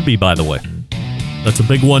 As he should be, by the way. That's a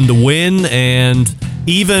big one to win, and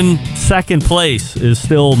even second place is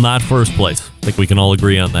still not first place. I think we can all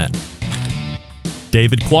agree on that.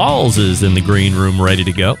 David Qualls is in the green room ready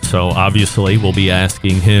to go, so obviously we'll be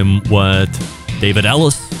asking him what David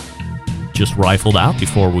Ellis just rifled out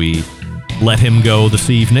before we let him go this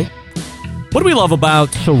evening. What do we love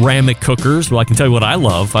about ceramic cookers? Well, I can tell you what I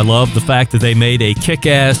love. I love the fact that they made a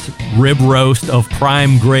kick-ass rib roast of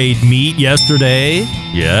prime-grade meat yesterday.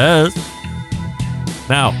 Yes.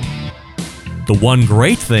 Now, the one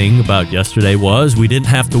great thing about yesterday was we didn't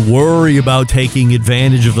have to worry about taking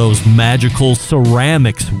advantage of those magical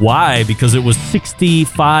ceramics. Why? Because it was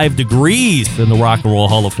 65 degrees in the Rock and Roll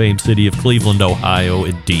Hall of Fame city of Cleveland, Ohio,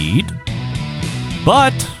 indeed.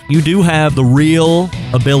 But you do have the real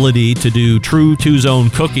ability to do true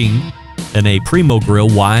two-zone cooking in a Primo grill.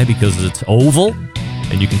 Why? Because it's oval,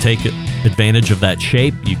 and you can take advantage of that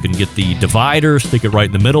shape. You can get the divider, stick it right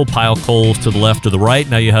in the middle, pile coals to the left or the right.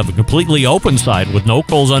 Now you have a completely open side with no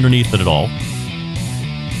coals underneath it at all.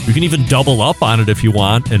 You can even double up on it if you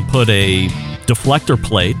want and put a deflector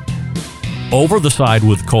plate over the side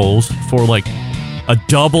with coals for like a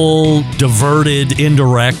double diverted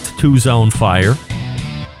indirect two-zone fire.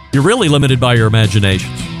 You're really limited by your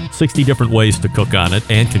imagination. 60 different ways to cook on it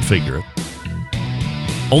and configure it.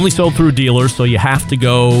 Only sold through dealers, so you have to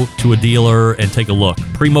go to a dealer and take a look.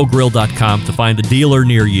 PrimoGrill.com to find a dealer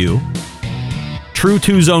near you. True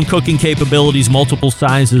two-zone cooking capabilities, multiple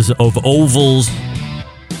sizes of ovals,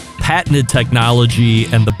 patented technology,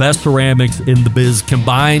 and the best ceramics in the biz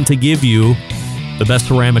combined to give you the best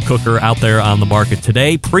ceramic cooker out there on the market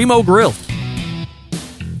today. Primo Grills.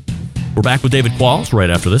 We're back with David Qualls right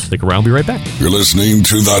after this. Stick around. We'll be right back. You're listening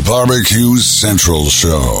to the Barbecue Central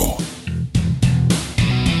Show.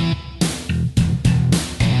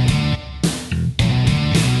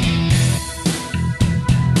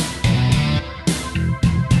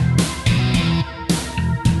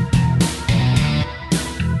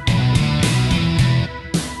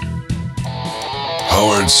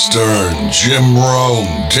 Howard Stern, Jim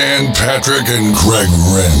Rome, Dan Patrick, and Greg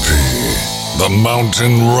Rempe. The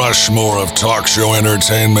Mountain Rushmore of talk show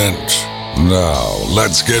entertainment. Now,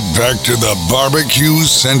 let's get back to the Barbecue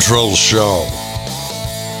Central Show.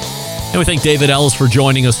 And we thank David Ellis for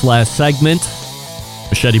joining us last segment.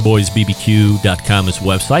 MacheteBoysBBQ.com is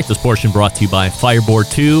website. This portion brought to you by Fireboard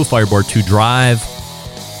 2, Fireboard 2 Drive,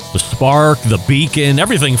 the Spark, the Beacon,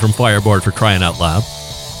 everything from Fireboard, for crying out loud.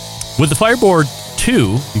 With the Fireboard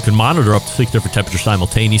 2, you can monitor up to 6 different temperatures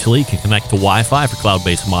simultaneously. You can connect to Wi-Fi for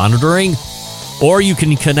cloud-based monitoring, or you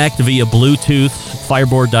can connect via Bluetooth.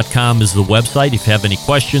 Fireboard.com is the website. If you have any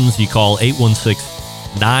questions, you call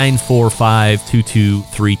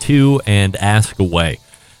 816-945-2232 and ask away.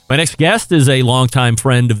 My next guest is a longtime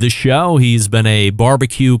friend of this show. He's been a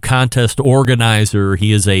barbecue contest organizer.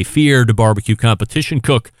 He is a feared barbecue competition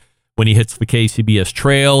cook when he hits the KCBS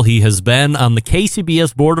trail. He has been on the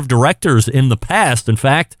KCBS board of directors in the past. In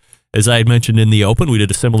fact, as I had mentioned in the open, we did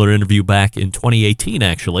a similar interview back in 2018,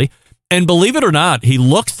 actually. And believe it or not, he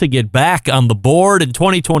looks to get back on the board in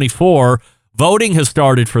 2024. Voting has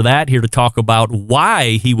started for that. Here to talk about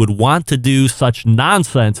why he would want to do such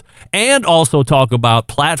nonsense, and also talk about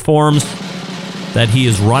platforms that he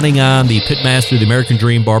is running on, the Pitmaster, the American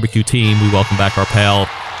Dream barbecue team. We welcome back our pal,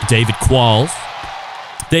 David Qualls.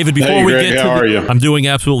 David, before we get to... How are you? I'm doing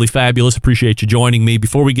absolutely fabulous. Appreciate you joining me.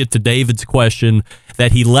 Before we get to David's question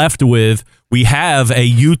that he left with, we have a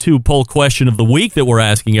YouTube poll question of the week that we're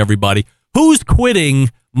asking everybody. Who's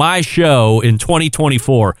quitting my show in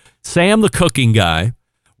 2024? Sam the Cooking Guy,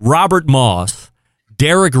 Robert Moss,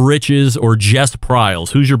 Derek Riches, or Jess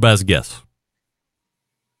Pryles? Who's your best guess?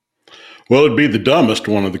 Well, it'd be the dumbest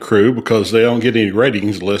one of the crew because they don't get any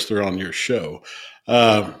ratings unless they're on your show.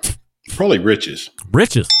 Probably Riches.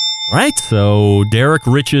 Riches, right? So Derek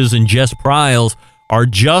Riches and Jess Pryles are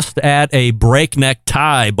just at a breakneck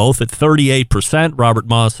tie, both at 38%. Robert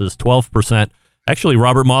Moss is 12%. Actually,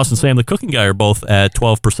 Robert Moss and Sam the Cooking Guy are both at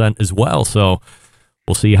 12% as well. So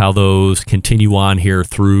we'll see how those continue on here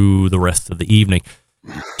through the rest of the evening.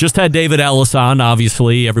 Just had David Ellis on.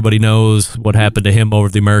 Obviously, everybody knows what happened to him over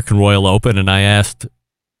the American Royal Open, and I asked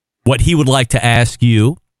what he would like to ask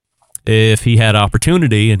you if he had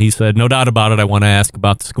opportunity, and he said, no doubt about it, I want to ask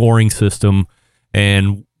about the scoring system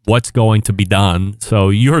and what's going to be done. So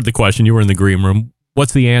you heard the question. You were in the green room.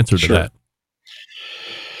 What's the answer to that?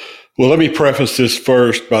 Well, let me preface this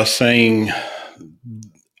first by saying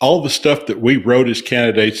all the stuff that we wrote as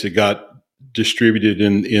candidates that got distributed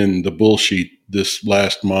in the bullshit this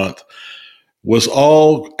last month was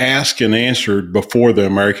all asked and answered before the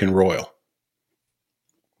American Royal.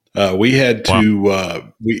 We had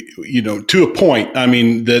to, to a point, I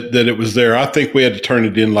mean, that it was there. I think we had to turn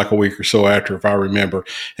it in like a week or so after, if I remember.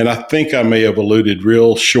 And I think I may have alluded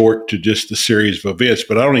real short to just the series of events,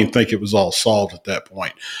 but I don't even think it was all solved at that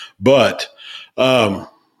point. But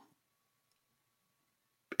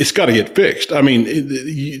it's got to get fixed. I mean,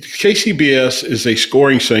 KCBS is a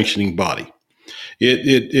scoring sanctioning body.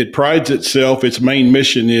 It prides itself. Its main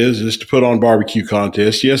mission is to put on barbecue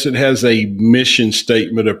contests. Yes, it has a mission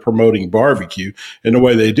statement of promoting barbecue. And the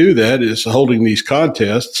way they do that is holding these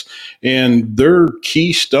contests. And their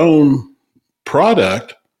keystone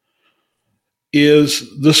product is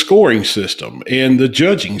the scoring system and the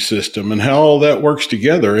judging system and how all that works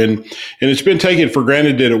together. And it's been taken for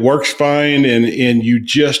granted that it works fine. And you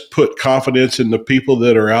just put confidence in the people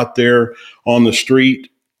that are out there on the street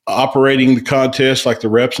operating the contest, like the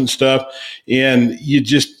reps and stuff, and you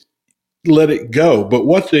just let it go. But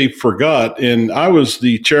what they forgot, and I was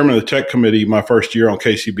the chairman of the tech committee my first year on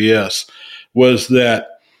KCBS, was that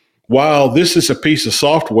while this is a piece of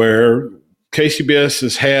software, KCBS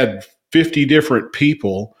has had 50 different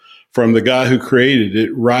people from the guy who created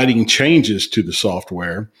it writing changes to the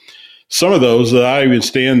software. Some of those that I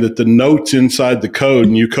understand that the notes inside the code,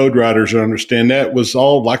 and you code writers understand that, was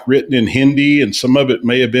all like written in Hindi, and some of it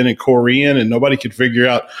may have been in Korean, and nobody could figure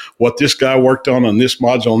out what this guy worked on this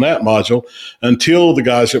module and that module until the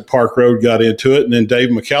guys at Park Road got into it. And then Dave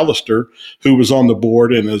McAllister, who was on the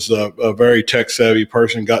board and is a very tech savvy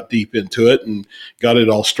person, got deep into it and got it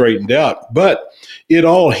all straightened out. But it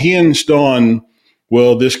all hinged on,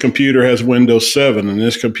 well, this computer has Windows 7, and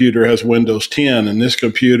this computer has Windows 10, and this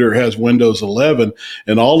computer has Windows 11,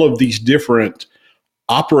 and all of these different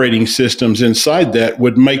operating systems inside that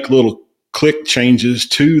would make little click changes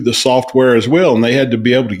to the software as well. And they had to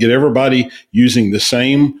be able to get everybody using the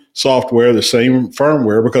same software, the same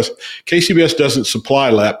firmware, because KCBS doesn't supply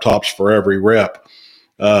laptops for every rep.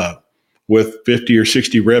 With 50 or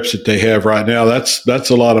 60 reps that they have right now, that's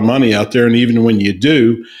a lot of money out there. And even when you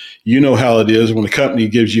do, you know how it is when a company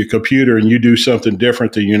gives you a computer and you do something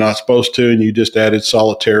different than you're not supposed to, and you just added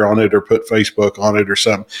solitaire on it or put Facebook on it or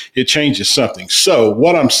something. It changes something. So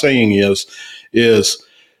what I'm saying is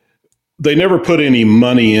they never put any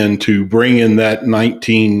money into bringing that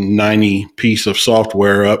 1990 piece of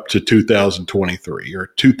software up to 2023 or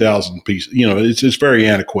 2000 piece. You know, it's very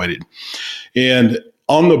antiquated. And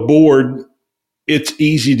on the board, it's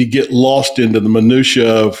easy to get lost into the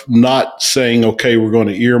minutia of not saying, okay, we're going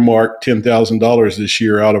to earmark $10,000 this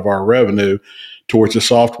year out of our revenue towards a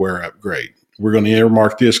software upgrade. We're going to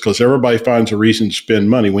earmark this because everybody finds a reason to spend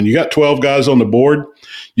money. When you got 12 guys on the board,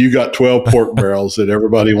 you got 12 pork barrels that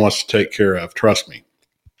everybody wants to take care of. Trust me.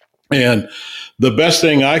 And the best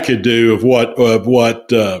thing I could do of what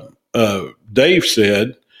Dave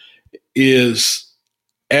said is,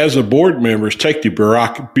 as a board members, take the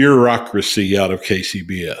bureaucracy out of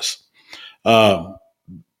KCBS.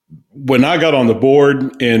 When I got on the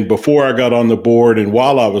board and before I got on the board and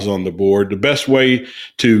while I was on the board, the best way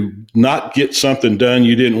to not get something done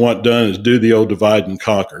you didn't want done is do the old divide and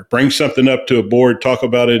conquer. Bring something up to a board, talk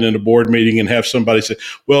about it in a board meeting, and have somebody say,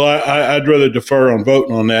 well, I'd rather defer on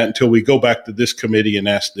voting on that until we go back to this committee and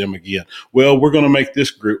ask them again. Well, we're going to make this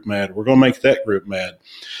group mad. We're going to make that group mad.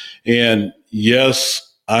 And yes,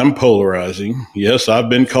 I'm polarizing. Yes, I've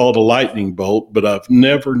been called a lightning bolt, but I've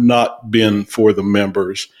never not been for the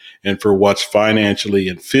members and for what's financially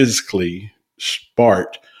and physically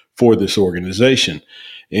smart for this organization.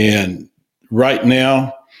 And right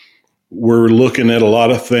now, we're looking at a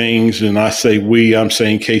lot of things, and I say we, I'm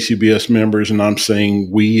saying KCBS members, and I'm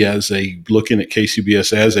saying we looking at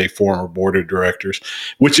KCBS as a former board of directors,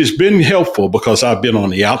 which has been helpful because I've been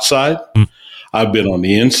on the outside, I've been on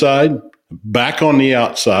the inside, back on the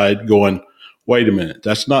outside going, wait a minute,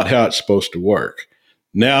 that's not how it's supposed to work.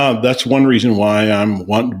 Now, that's one reason why I'm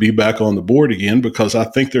wanting to be back on the board again, because I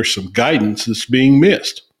think there's some guidance that's being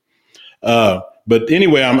missed. But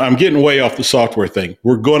anyway, I'm getting way off the software thing.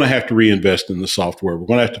 We're going to have to reinvest in the software. We're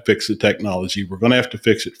going to have to fix the technology. We're going to have to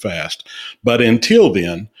fix it fast. But until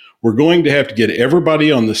then, we're going to have to get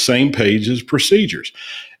everybody on the same page as procedures.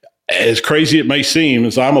 As crazy it may seem,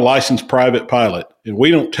 as I'm a licensed private pilot, and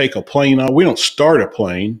we don't take a plane out, we don't start a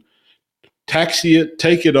plane, taxi it,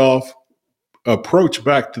 take it off, approach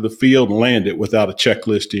back to the field and land it without a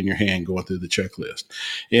checklist in your hand going through the checklist.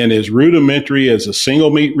 And as rudimentary as a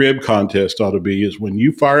single meat rib contest ought to be, is when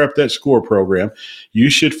you fire up that score program,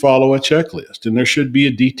 you should follow a checklist. And there should be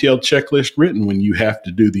a detailed checklist written when you have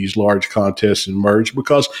to do these large contests and merge,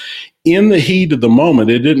 because in the heat of the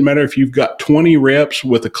moment, it didn't matter if you've got 20 reps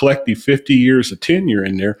with a collective 50 years of tenure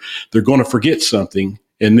in there, they're going to forget something.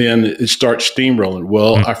 And then it starts steamrolling.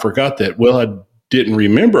 Well, I forgot that. Well, I didn't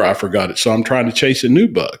remember I forgot it, so I'm trying to chase a new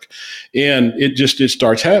bug. And it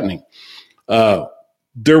starts happening.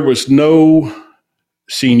 There was no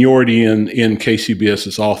seniority in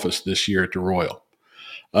KCBS's office this year at the Royal.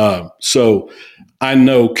 So I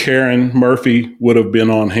know Karen Murphy would have been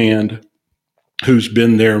on hand, who's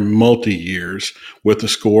been there multi-years with the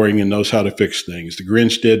scoring and knows how to fix things. The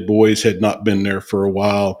Grinstead boys had not been there for a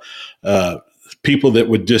while. People that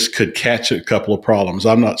could catch a couple of problems.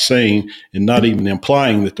 I'm not saying and not even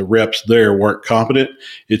implying that the reps there weren't competent.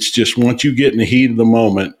 It's just once you get in the heat of the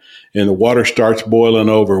moment and the water starts boiling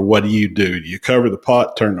over, what do? Do you cover the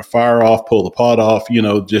pot, turn the fire off, pull the pot off?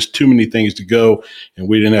 Just too many things to go. And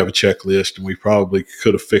we didn't have a checklist, and we probably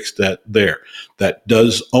could have fixed that there. That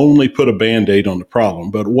does only put a Band-Aid on the problem.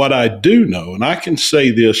 But what I do know, and I can say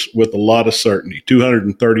this with a lot of certainty,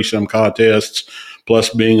 230 some contests,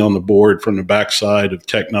 plus being on the board from the backside of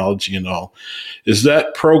technology and all, is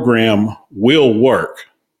that program will work.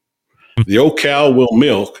 The old cow will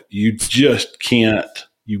milk. You just can't.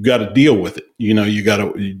 You've got to deal with it. You've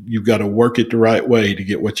got to work it the right way to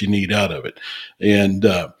get what you need out of it. And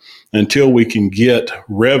until we can get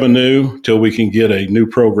revenue, till we can get a new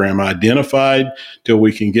program identified, till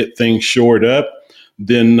we can get things shored up,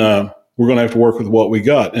 then we're going to have to work with what we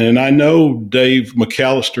got. And I know Dave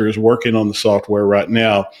McAllister is working on the software right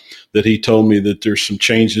now, that he told me that there's some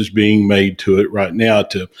changes being made to it right now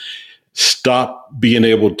to stop being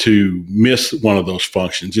able to miss one of those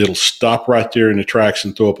functions. It'll stop right there in the tracks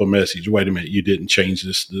and throw up a message. Wait a minute, you didn't change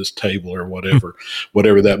this table or whatever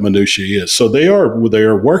that minutia is. So they are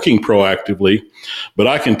working proactively, but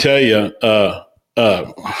I can tell you,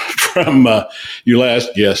 from your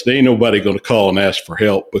last guest, there ain't nobody going to call and ask for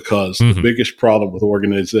help, because the biggest problem with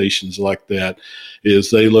organizations like that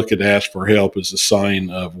is they look at ask for help as a sign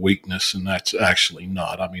of weakness, and that's actually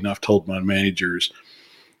not. I mean, I've told my managers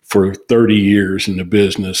for 30 years in the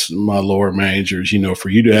business, my lower managers, for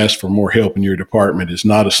you to ask for more help in your department is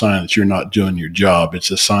not a sign that you're not doing your job.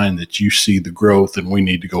 It's a sign that you see the growth and we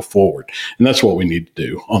need to go forward. And that's what we need to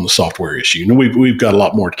do on the software issue. And we've got a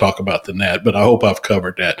lot more to talk about than that, but I hope I've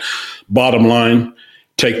covered that. Bottom line,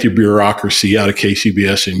 take the bureaucracy out of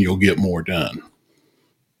KCBS and you'll get more done.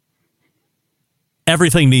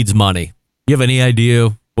 Everything needs money. You have any idea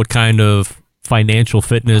what kind of financial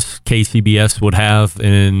fitness KCBS would have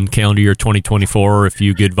in calendar year 2024 if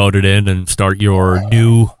you get voted in and start your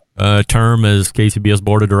new term as KCBS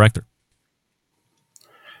Board of Director?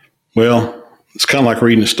 Well, it's kind of like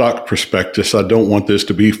reading a stock prospectus. I don't want this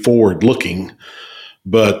to be forward-looking,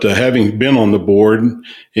 but having been on the board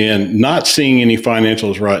and not seeing any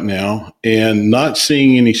financials right now and not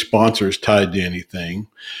seeing any sponsors tied to anything,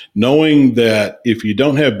 knowing that if you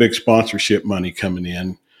don't have big sponsorship money coming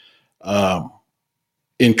in,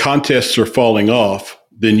 and contests are falling off,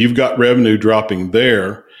 then you've got revenue dropping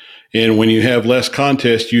there. And when you have less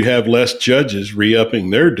contests, you have less judges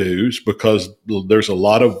re-upping their dues, because there's a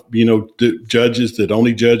lot of, judges that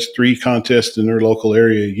only judge 3 contests in their local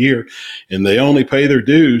area a year, and they only pay their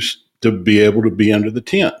dues to be able to be under the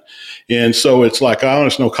tent. And so it's like,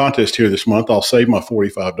 there's no contest here this month. I'll save my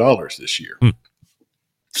 $45 this year.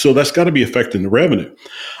 So that's got to be affecting the revenue.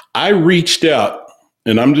 I reached out,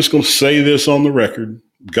 and I'm just going to say this on the record,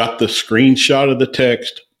 got the screenshot of the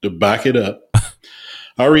text to back it up.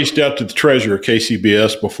 I reached out to the treasurer of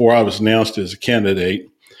KCBS before I was announced as a candidate,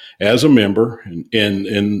 as a member, and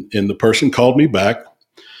the person called me back,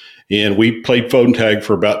 and we played phone tag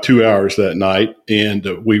for about 2 hours that night, and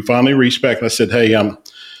we finally reached back, and I said, hey,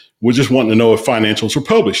 we're just wanting to know if financials are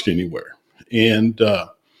published anywhere. And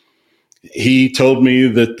he told me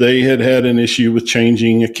that they had an issue with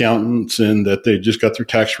changing accountants and that they just got their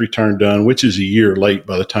tax return done, which is a year late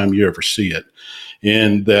by the time you ever see it.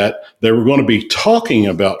 And that they were going to be talking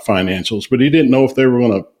about financials, but he didn't know if they were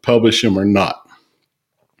going to publish them or not.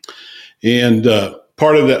 And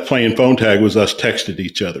part of that playing phone tag was us texted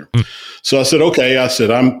each other. So I said, okay,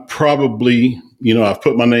 I'm probably, I've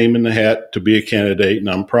put my name in the hat to be a candidate,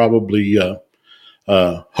 and I'm probably,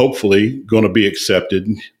 hopefully going to be accepted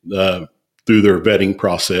through their vetting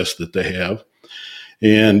process that they have.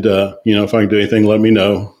 And, if I can do anything, let me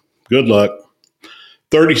know. Good luck.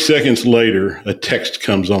 30 seconds later, a text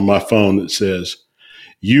comes on my phone that says,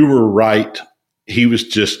 you were right he was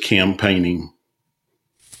just campaigning.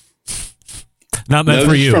 Not meant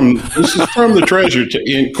for you. This is from the treasurer.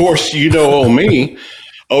 And of course, me.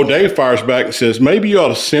 Oh, Dave fires back and says, maybe you ought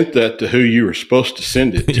to send that to who you were supposed to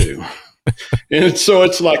send it to. And so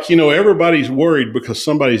it's like, everybody's worried because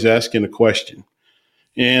somebody's asking a question.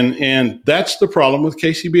 And that's the problem with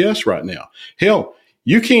KCBS right now. Hell,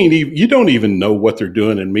 you don't even know what they're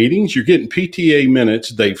doing in meetings. You're getting PTA minutes.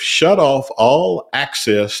 They've shut off all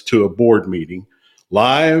access to a board meeting,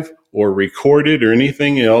 live or recorded or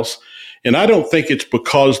anything else. And I don't think it's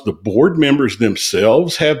because the board members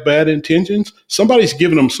themselves have bad intentions. Somebody's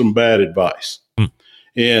giving them some bad advice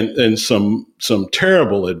and some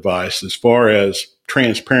terrible advice as far as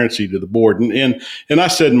transparency to the board. And I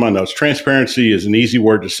said in my notes, transparency is an easy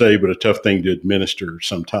word to say, but a tough thing to administer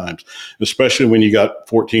sometimes, especially when you got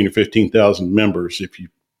 14 or 15,000 members, if you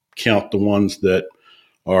count the ones that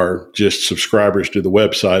are just subscribers to the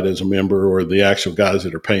website as a member or the actual guys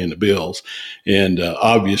that are paying the bills. And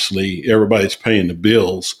obviously, everybody's paying the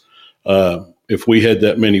bills. If we had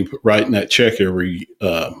that many writing that check every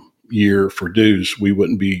year for dues, we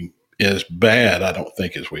wouldn't be as bad, I don't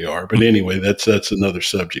think, as we are. But anyway, that's another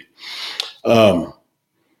subject.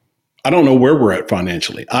 I don't know where we're at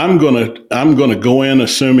financially. I'm gonna go in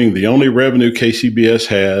assuming the only revenue KCBS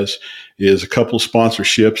has is a couple of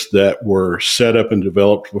sponsorships that were set up and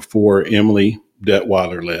developed before Emily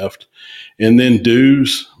Detweiler left, and then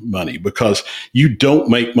dues money, because you don't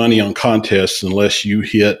make money on contests unless you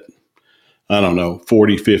hit,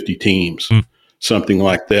 40, 50 teams. Something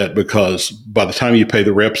like that, because by the time you pay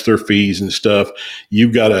the reps their fees and stuff,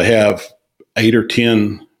 you've got to have 8 or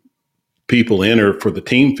 10 people enter for the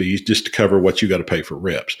team fees just to cover what you got to pay for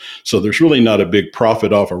reps. So there's really not a big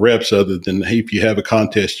profit off of reps other than, hey, if you have a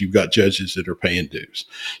contest, you've got judges that are paying dues.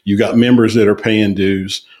 You got members that are paying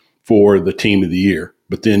dues for the team of the year,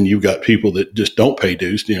 but then you've got people that just don't pay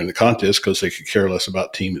dues during the contest because they could care less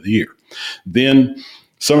about team of the year. Then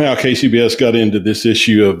somehow KCBS got into this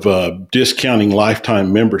issue of discounting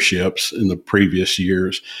lifetime memberships in the previous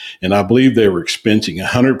years, and I believe they were expensing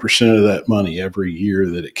 100% of that money every year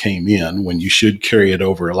that it came in when you should carry it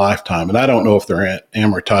over a lifetime. And I don't know if they're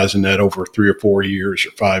amortizing that over 3 or 4 years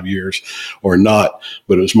or 5 years or not,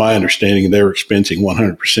 but it was my understanding they were expensing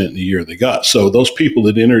 100% in the year they got. So those people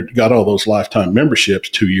that got all those lifetime memberships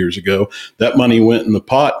 2 years ago, that money went in the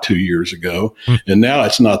pot 2 years ago, and now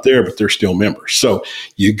it's not there, but they're still members. So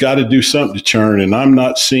you got to do something to churn, and I'm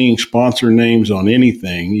not seeing sponsor names on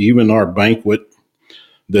anything, even our banquet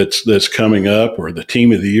that's coming up, or the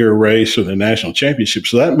team of the year race, or the national championship.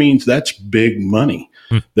 So that means that's big money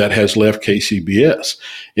that has left KCBS.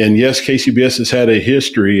 And yes, KCBS has had a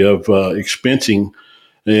history of expensing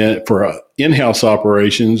for in-house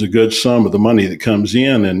operations a good sum of the money that comes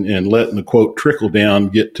in and letting the quote trickle down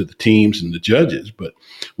get to the teams and the judges. But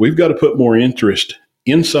we've got to put more interest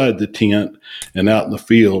inside the tent and out in the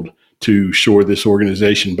field to shore this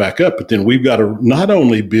organization back up. But then we've got to not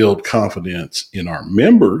only build confidence in our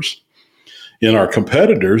members, in our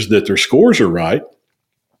competitors that their scores are right,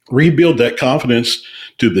 rebuild that confidence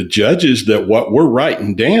to the judges that what we're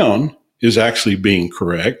writing down is actually being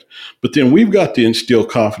correct. But then we've got to instill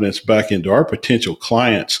confidence back into our potential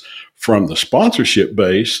clients from the sponsorship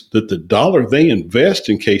base that the dollar they invest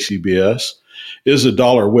in KCBS is a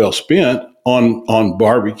dollar well spent on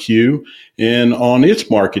barbecue and on its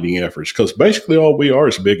marketing efforts, because basically all we are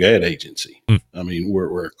is a big ad agency. I mean,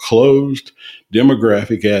 we're a closed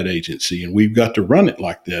demographic ad agency, and we've got to run it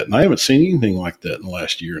like that. And I haven't seen anything like that in the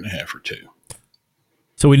last year and a half or two.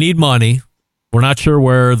 So we need money. We're not sure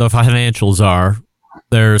where the financials are.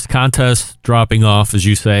 There's contests dropping off, as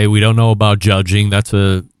you say. We don't know about judging. That's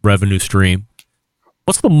a revenue stream.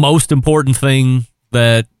 What's the most important thing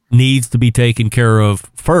that needs to be taken care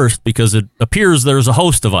of first, because it appears there's a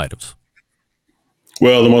host of items?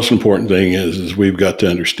 Well, the most important thing is we've got to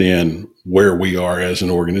understand where we are as an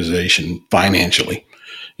organization financially.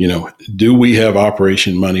 Do we have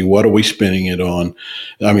operation money? What are we spending it on?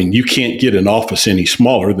 I mean, you can't get an office any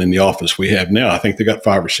smaller than the office we have now. I think they got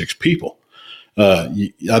 5 or 6 people. I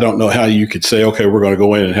don't know how you could say, okay, we're going to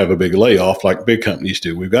go in and have a big layoff like big companies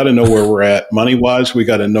do. We've got to know where we're at money-wise. We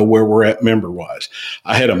got to know where we're at member-wise.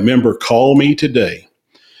 I had a member call me today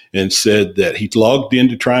and said that he logged in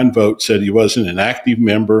to try and vote, said he wasn't an active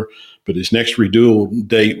member, but his next renewal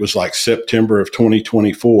date was like September of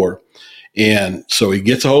 2024. And so he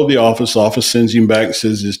gets a hold of the office sends him back and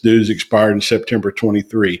says his dues expired in September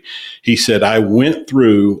 23. He said, I went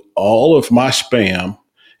through all of my spam,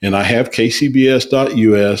 and I have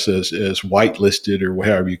kcbs.us as whitelisted, or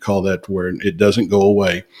however you call that, where it doesn't go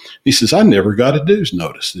away. He says, I never got a dues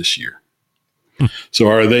notice this year. So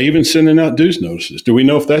are they even sending out dues notices? Do we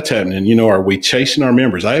know if that's happening? You know, are we chasing our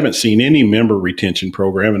members? I haven't seen any member retention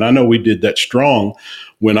program. And I know we did that strong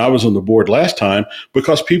when I was on the board last time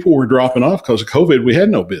because people were dropping off because of COVID. We had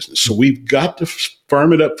no business. So we've got to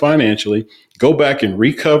firm it up financially, go back and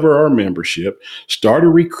recover our membership, start a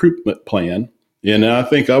recruitment plan. And I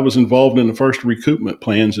think I was involved in the first recruitment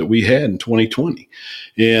plans that we had in 2020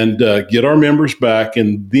 and get our members back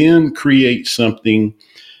and then create something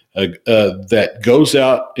that goes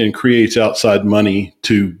out and creates outside money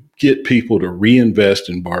to get people to reinvest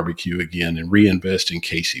in barbecue again and reinvest in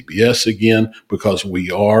KCBS again because we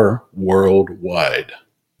are worldwide.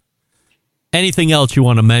 Anything else you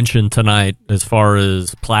want to mention tonight as far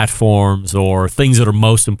as platforms or things that are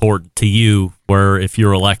most important to you where if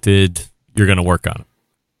you're elected, you're going to work on it?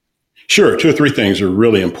 Sure. 2 or 3 things are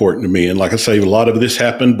really important to me. And like I say, a lot of this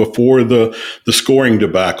happened before the scoring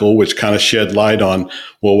debacle, which kind of shed light on,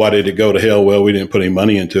 well, why did it go to hell? Well, we didn't put any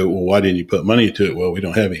money into it. Well, why didn't you put money into it? Well, we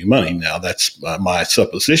don't have any money now. That's my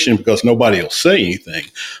supposition because nobody will say anything.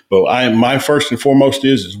 But my first and foremost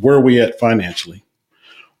is where are we at financially?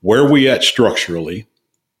 Where are we at structurally?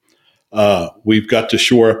 We've got to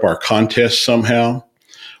shore up our contests somehow.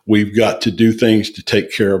 We've got to do things to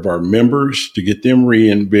take care of our members, to get them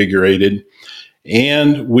reinvigorated.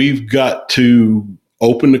 And we've got to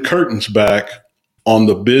open the curtains back on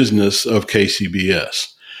the business of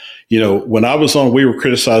KCBS. You know, when I was on, we were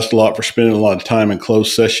criticized a lot for spending a lot of time in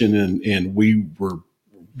closed session, and we were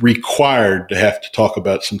required to have to talk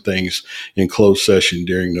about some things in closed session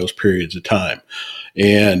during those periods of time.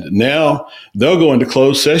 And now they'll go into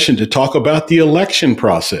closed session to talk about the election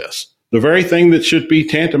process. The very thing that should be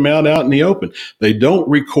tantamount out in the open. They don't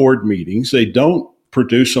record meetings. They don't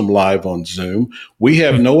produce them live on Zoom. We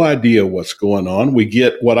have no idea what's going on. We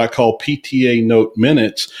get what I call PTA note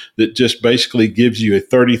minutes that just basically gives you a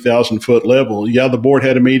 30,000 foot level. Yeah, the board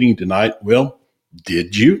had a meeting tonight. Well,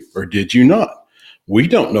 did you or did you not? We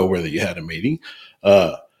don't know whether you had a meeting.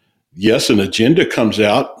 Yes, an agenda comes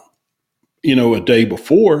out, you know, a day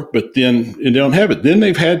before, but then they don't have it. Then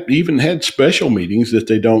they've even had special meetings that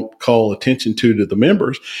they don't call attention to the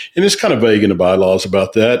members. And it's kind of vague in the bylaws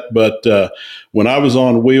about that. But when I was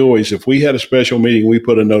on, if we had a special meeting, we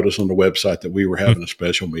put a notice on the website that we were having a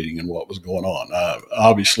special meeting and what was going on.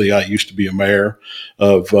 Obviously, I used to be a mayor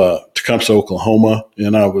of Tecumseh, Oklahoma,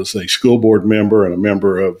 and I was a school board member and a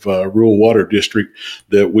member of Rural Water District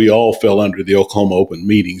that we all fell under the Oklahoma Open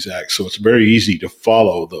Meetings Act. So it's very easy to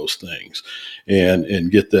follow those things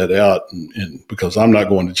and get that out. And because I'm not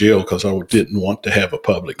going to jail because I didn't want to have a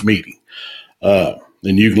public meeting. And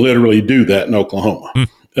you can literally do that in Oklahoma.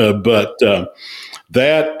 But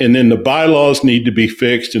that, and then the bylaws need to be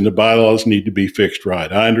fixed, and the bylaws need to be fixed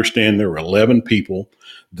right. I understand there were 11 people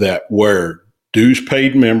that were dues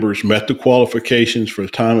paid members, met the qualifications for the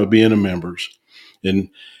time of being a members, and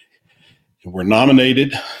were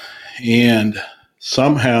nominated, and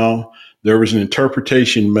somehow there was an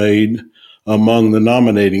interpretation made among the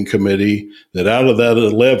nominating committee that out of that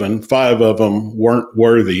 11, 5 of them weren't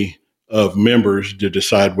worthy of members to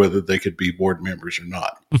decide whether they could be board members or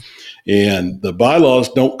not. And the bylaws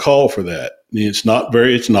don't call for that. It's not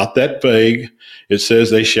that vague. It says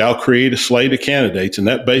they shall create a slate of candidates. And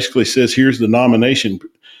that basically says, here's the nomination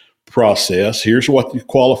process. Here's what you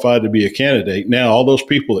qualified to be a candidate. Now, all those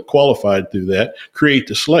people that qualified through that create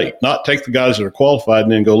the slate, not take the guys that are qualified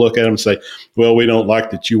and then go look at them and say, well, we don't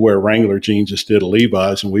like that you wear Wrangler jeans instead of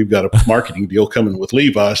Levi's, and we've got a marketing deal coming with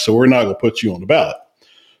Levi's, so we're not going to put you on the ballot.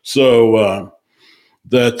 So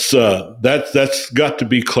that's got to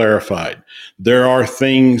be clarified. There are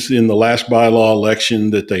things in the last bylaw election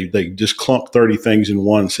that they just clumped 30 things in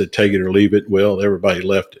one and said, take it or leave it. Well, everybody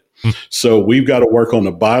left it. So we've got to work on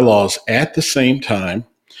the bylaws at the same time,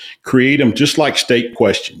 create them just like state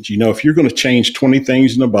questions. You know, if you're going to change 20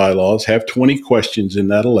 things in the bylaws, have 20 questions in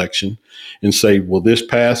that election and say, will this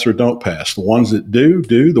pass or don't pass? The ones that do.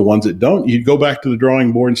 The ones that don't, you go back to the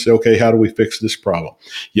drawing board and say, okay, how do we fix this problem?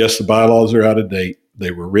 Yes, the bylaws are out of date.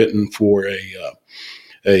 They were written for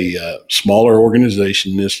a smaller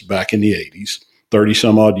organization this back in the 80s. 30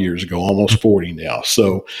 some odd years ago, almost 40 now.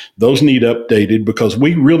 So those need updated because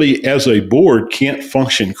we really, as a board, can't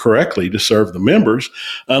function correctly to serve the members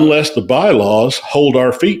unless the bylaws hold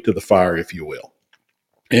our feet to the fire, if you will.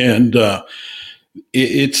 And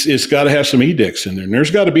it's got to have some edicts in there. And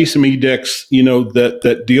there's got to be some edicts, you know,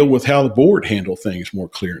 that deal with how the board handle things more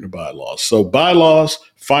clear in the bylaws. So bylaws,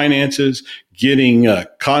 finances, getting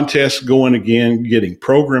contests going again, getting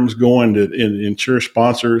programs going to ensure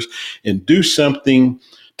sponsors, and do something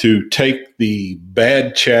to take the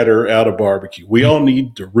bad chatter out of barbecue. We all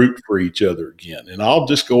need to root for each other again. And I'll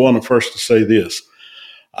just go on first to say this.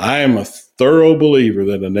 I am a thorough believer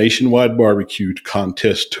that a nationwide barbecue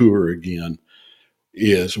contest tour again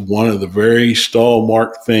is one of the very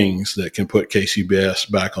stalwart things that can put KCBS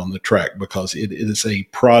back on the track, because it is a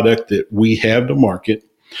product that we have to market.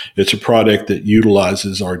 It's a product that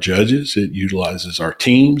utilizes our judges. It utilizes our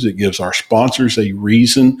teams. It gives our sponsors a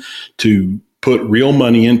reason to put real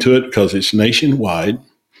money into it because it's nationwide.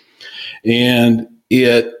 And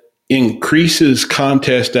it increases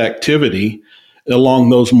contest activity along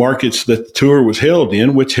those markets that the tour was held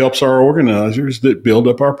in, which helps our organizers that build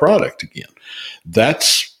up our product again.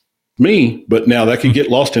 That's me, but now that could get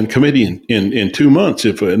lost in committee in 2 months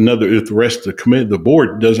if the rest of the committee, the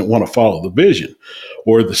board doesn't want to follow the vision,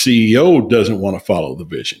 or the CEO doesn't want to follow the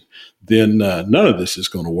vision. Then none of this is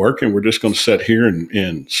going to work, and we're just going to sit here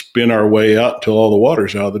and spin our way out until all the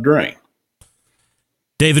water's out of the drain.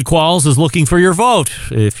 David Qualls is looking for your vote.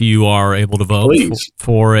 If you are able to vote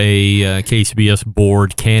for a KCBS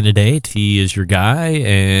board candidate, he is your guy,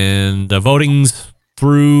 and voting's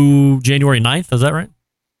through January 9th. Is that right?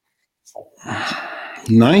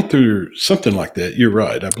 9th or something like that. You're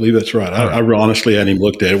right. I believe that's right. I honestly hadn't even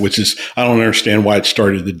looked at it, which is, I don't understand why it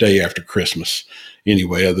started the day after Christmas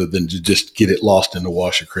anyway, other than to just get it lost in the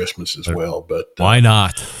wash of Christmas as well. But why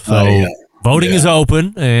not? So voting is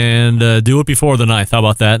open, and do it before the 9th. How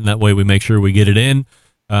about that? And that way we make sure we get it in.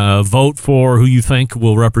 Vote for who you think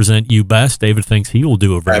will represent you best. David thinks he will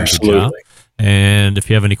do a very good job. And if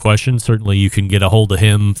you have any questions, certainly you can get a hold of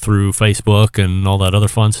him through Facebook and all that other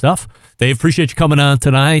fun stuff. Dave, appreciate you coming on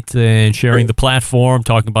tonight and sharing the platform,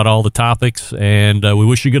 talking about all the topics, and we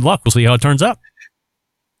wish you good luck. We'll see how it turns out.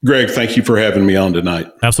 Greg, thank you for having me on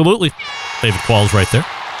tonight. Absolutely. David Qualls right there.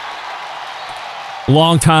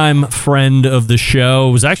 Longtime friend of the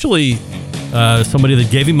show. Was actually somebody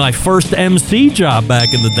that gave me my first MC job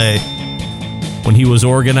back in the day when he was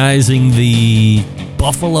organizing the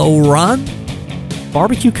Buffalo Run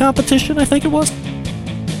barbecue competition, I think it was.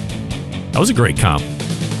 That was a great comp.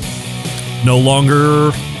 No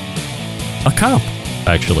longer a comp,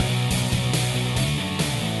 actually.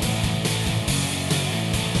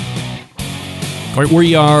 All right,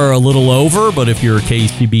 we are a little over, but if you're a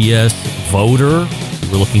KCBS voter,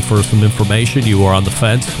 we're looking for some information, you are on the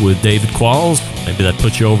fence with David Qualls, maybe that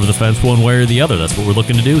puts you over the fence one way or the other. That's what we're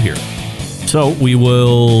looking to do here. So we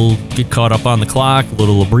will get caught up on the clock, a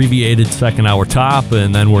little abbreviated second hour top,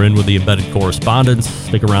 and then we're in with the embedded correspondence.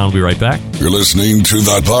 Stick around, we'll be right back. You're listening to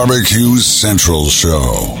the Barbecue Central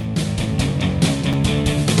Show.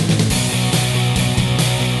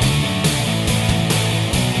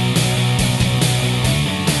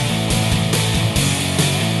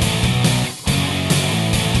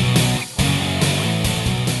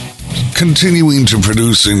 Continuing to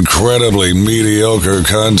produce incredibly mediocre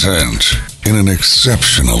content in an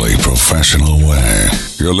exceptionally professional way.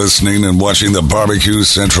 You're listening and watching the Barbecue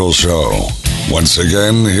Central Show. Once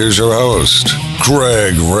again, here's your host,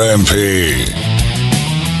 Greg Rempe.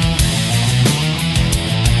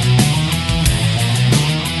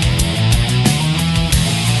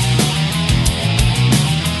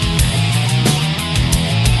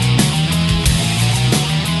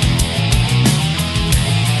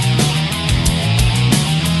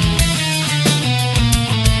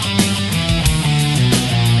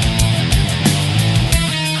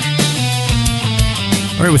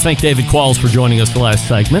 All right, we thank David Qualls for joining us the last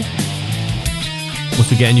segment.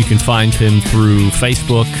 Once again, you can find him through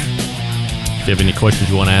Facebook. If you have any questions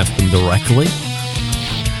you want to ask him directly.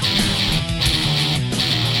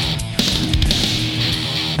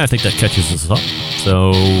 I think that catches us up.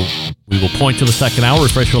 So we will point to the second hour,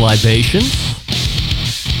 refresh your libations,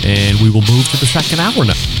 and we will move to the second hour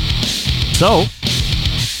now. So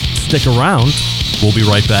stick around. We'll be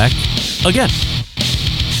right back again.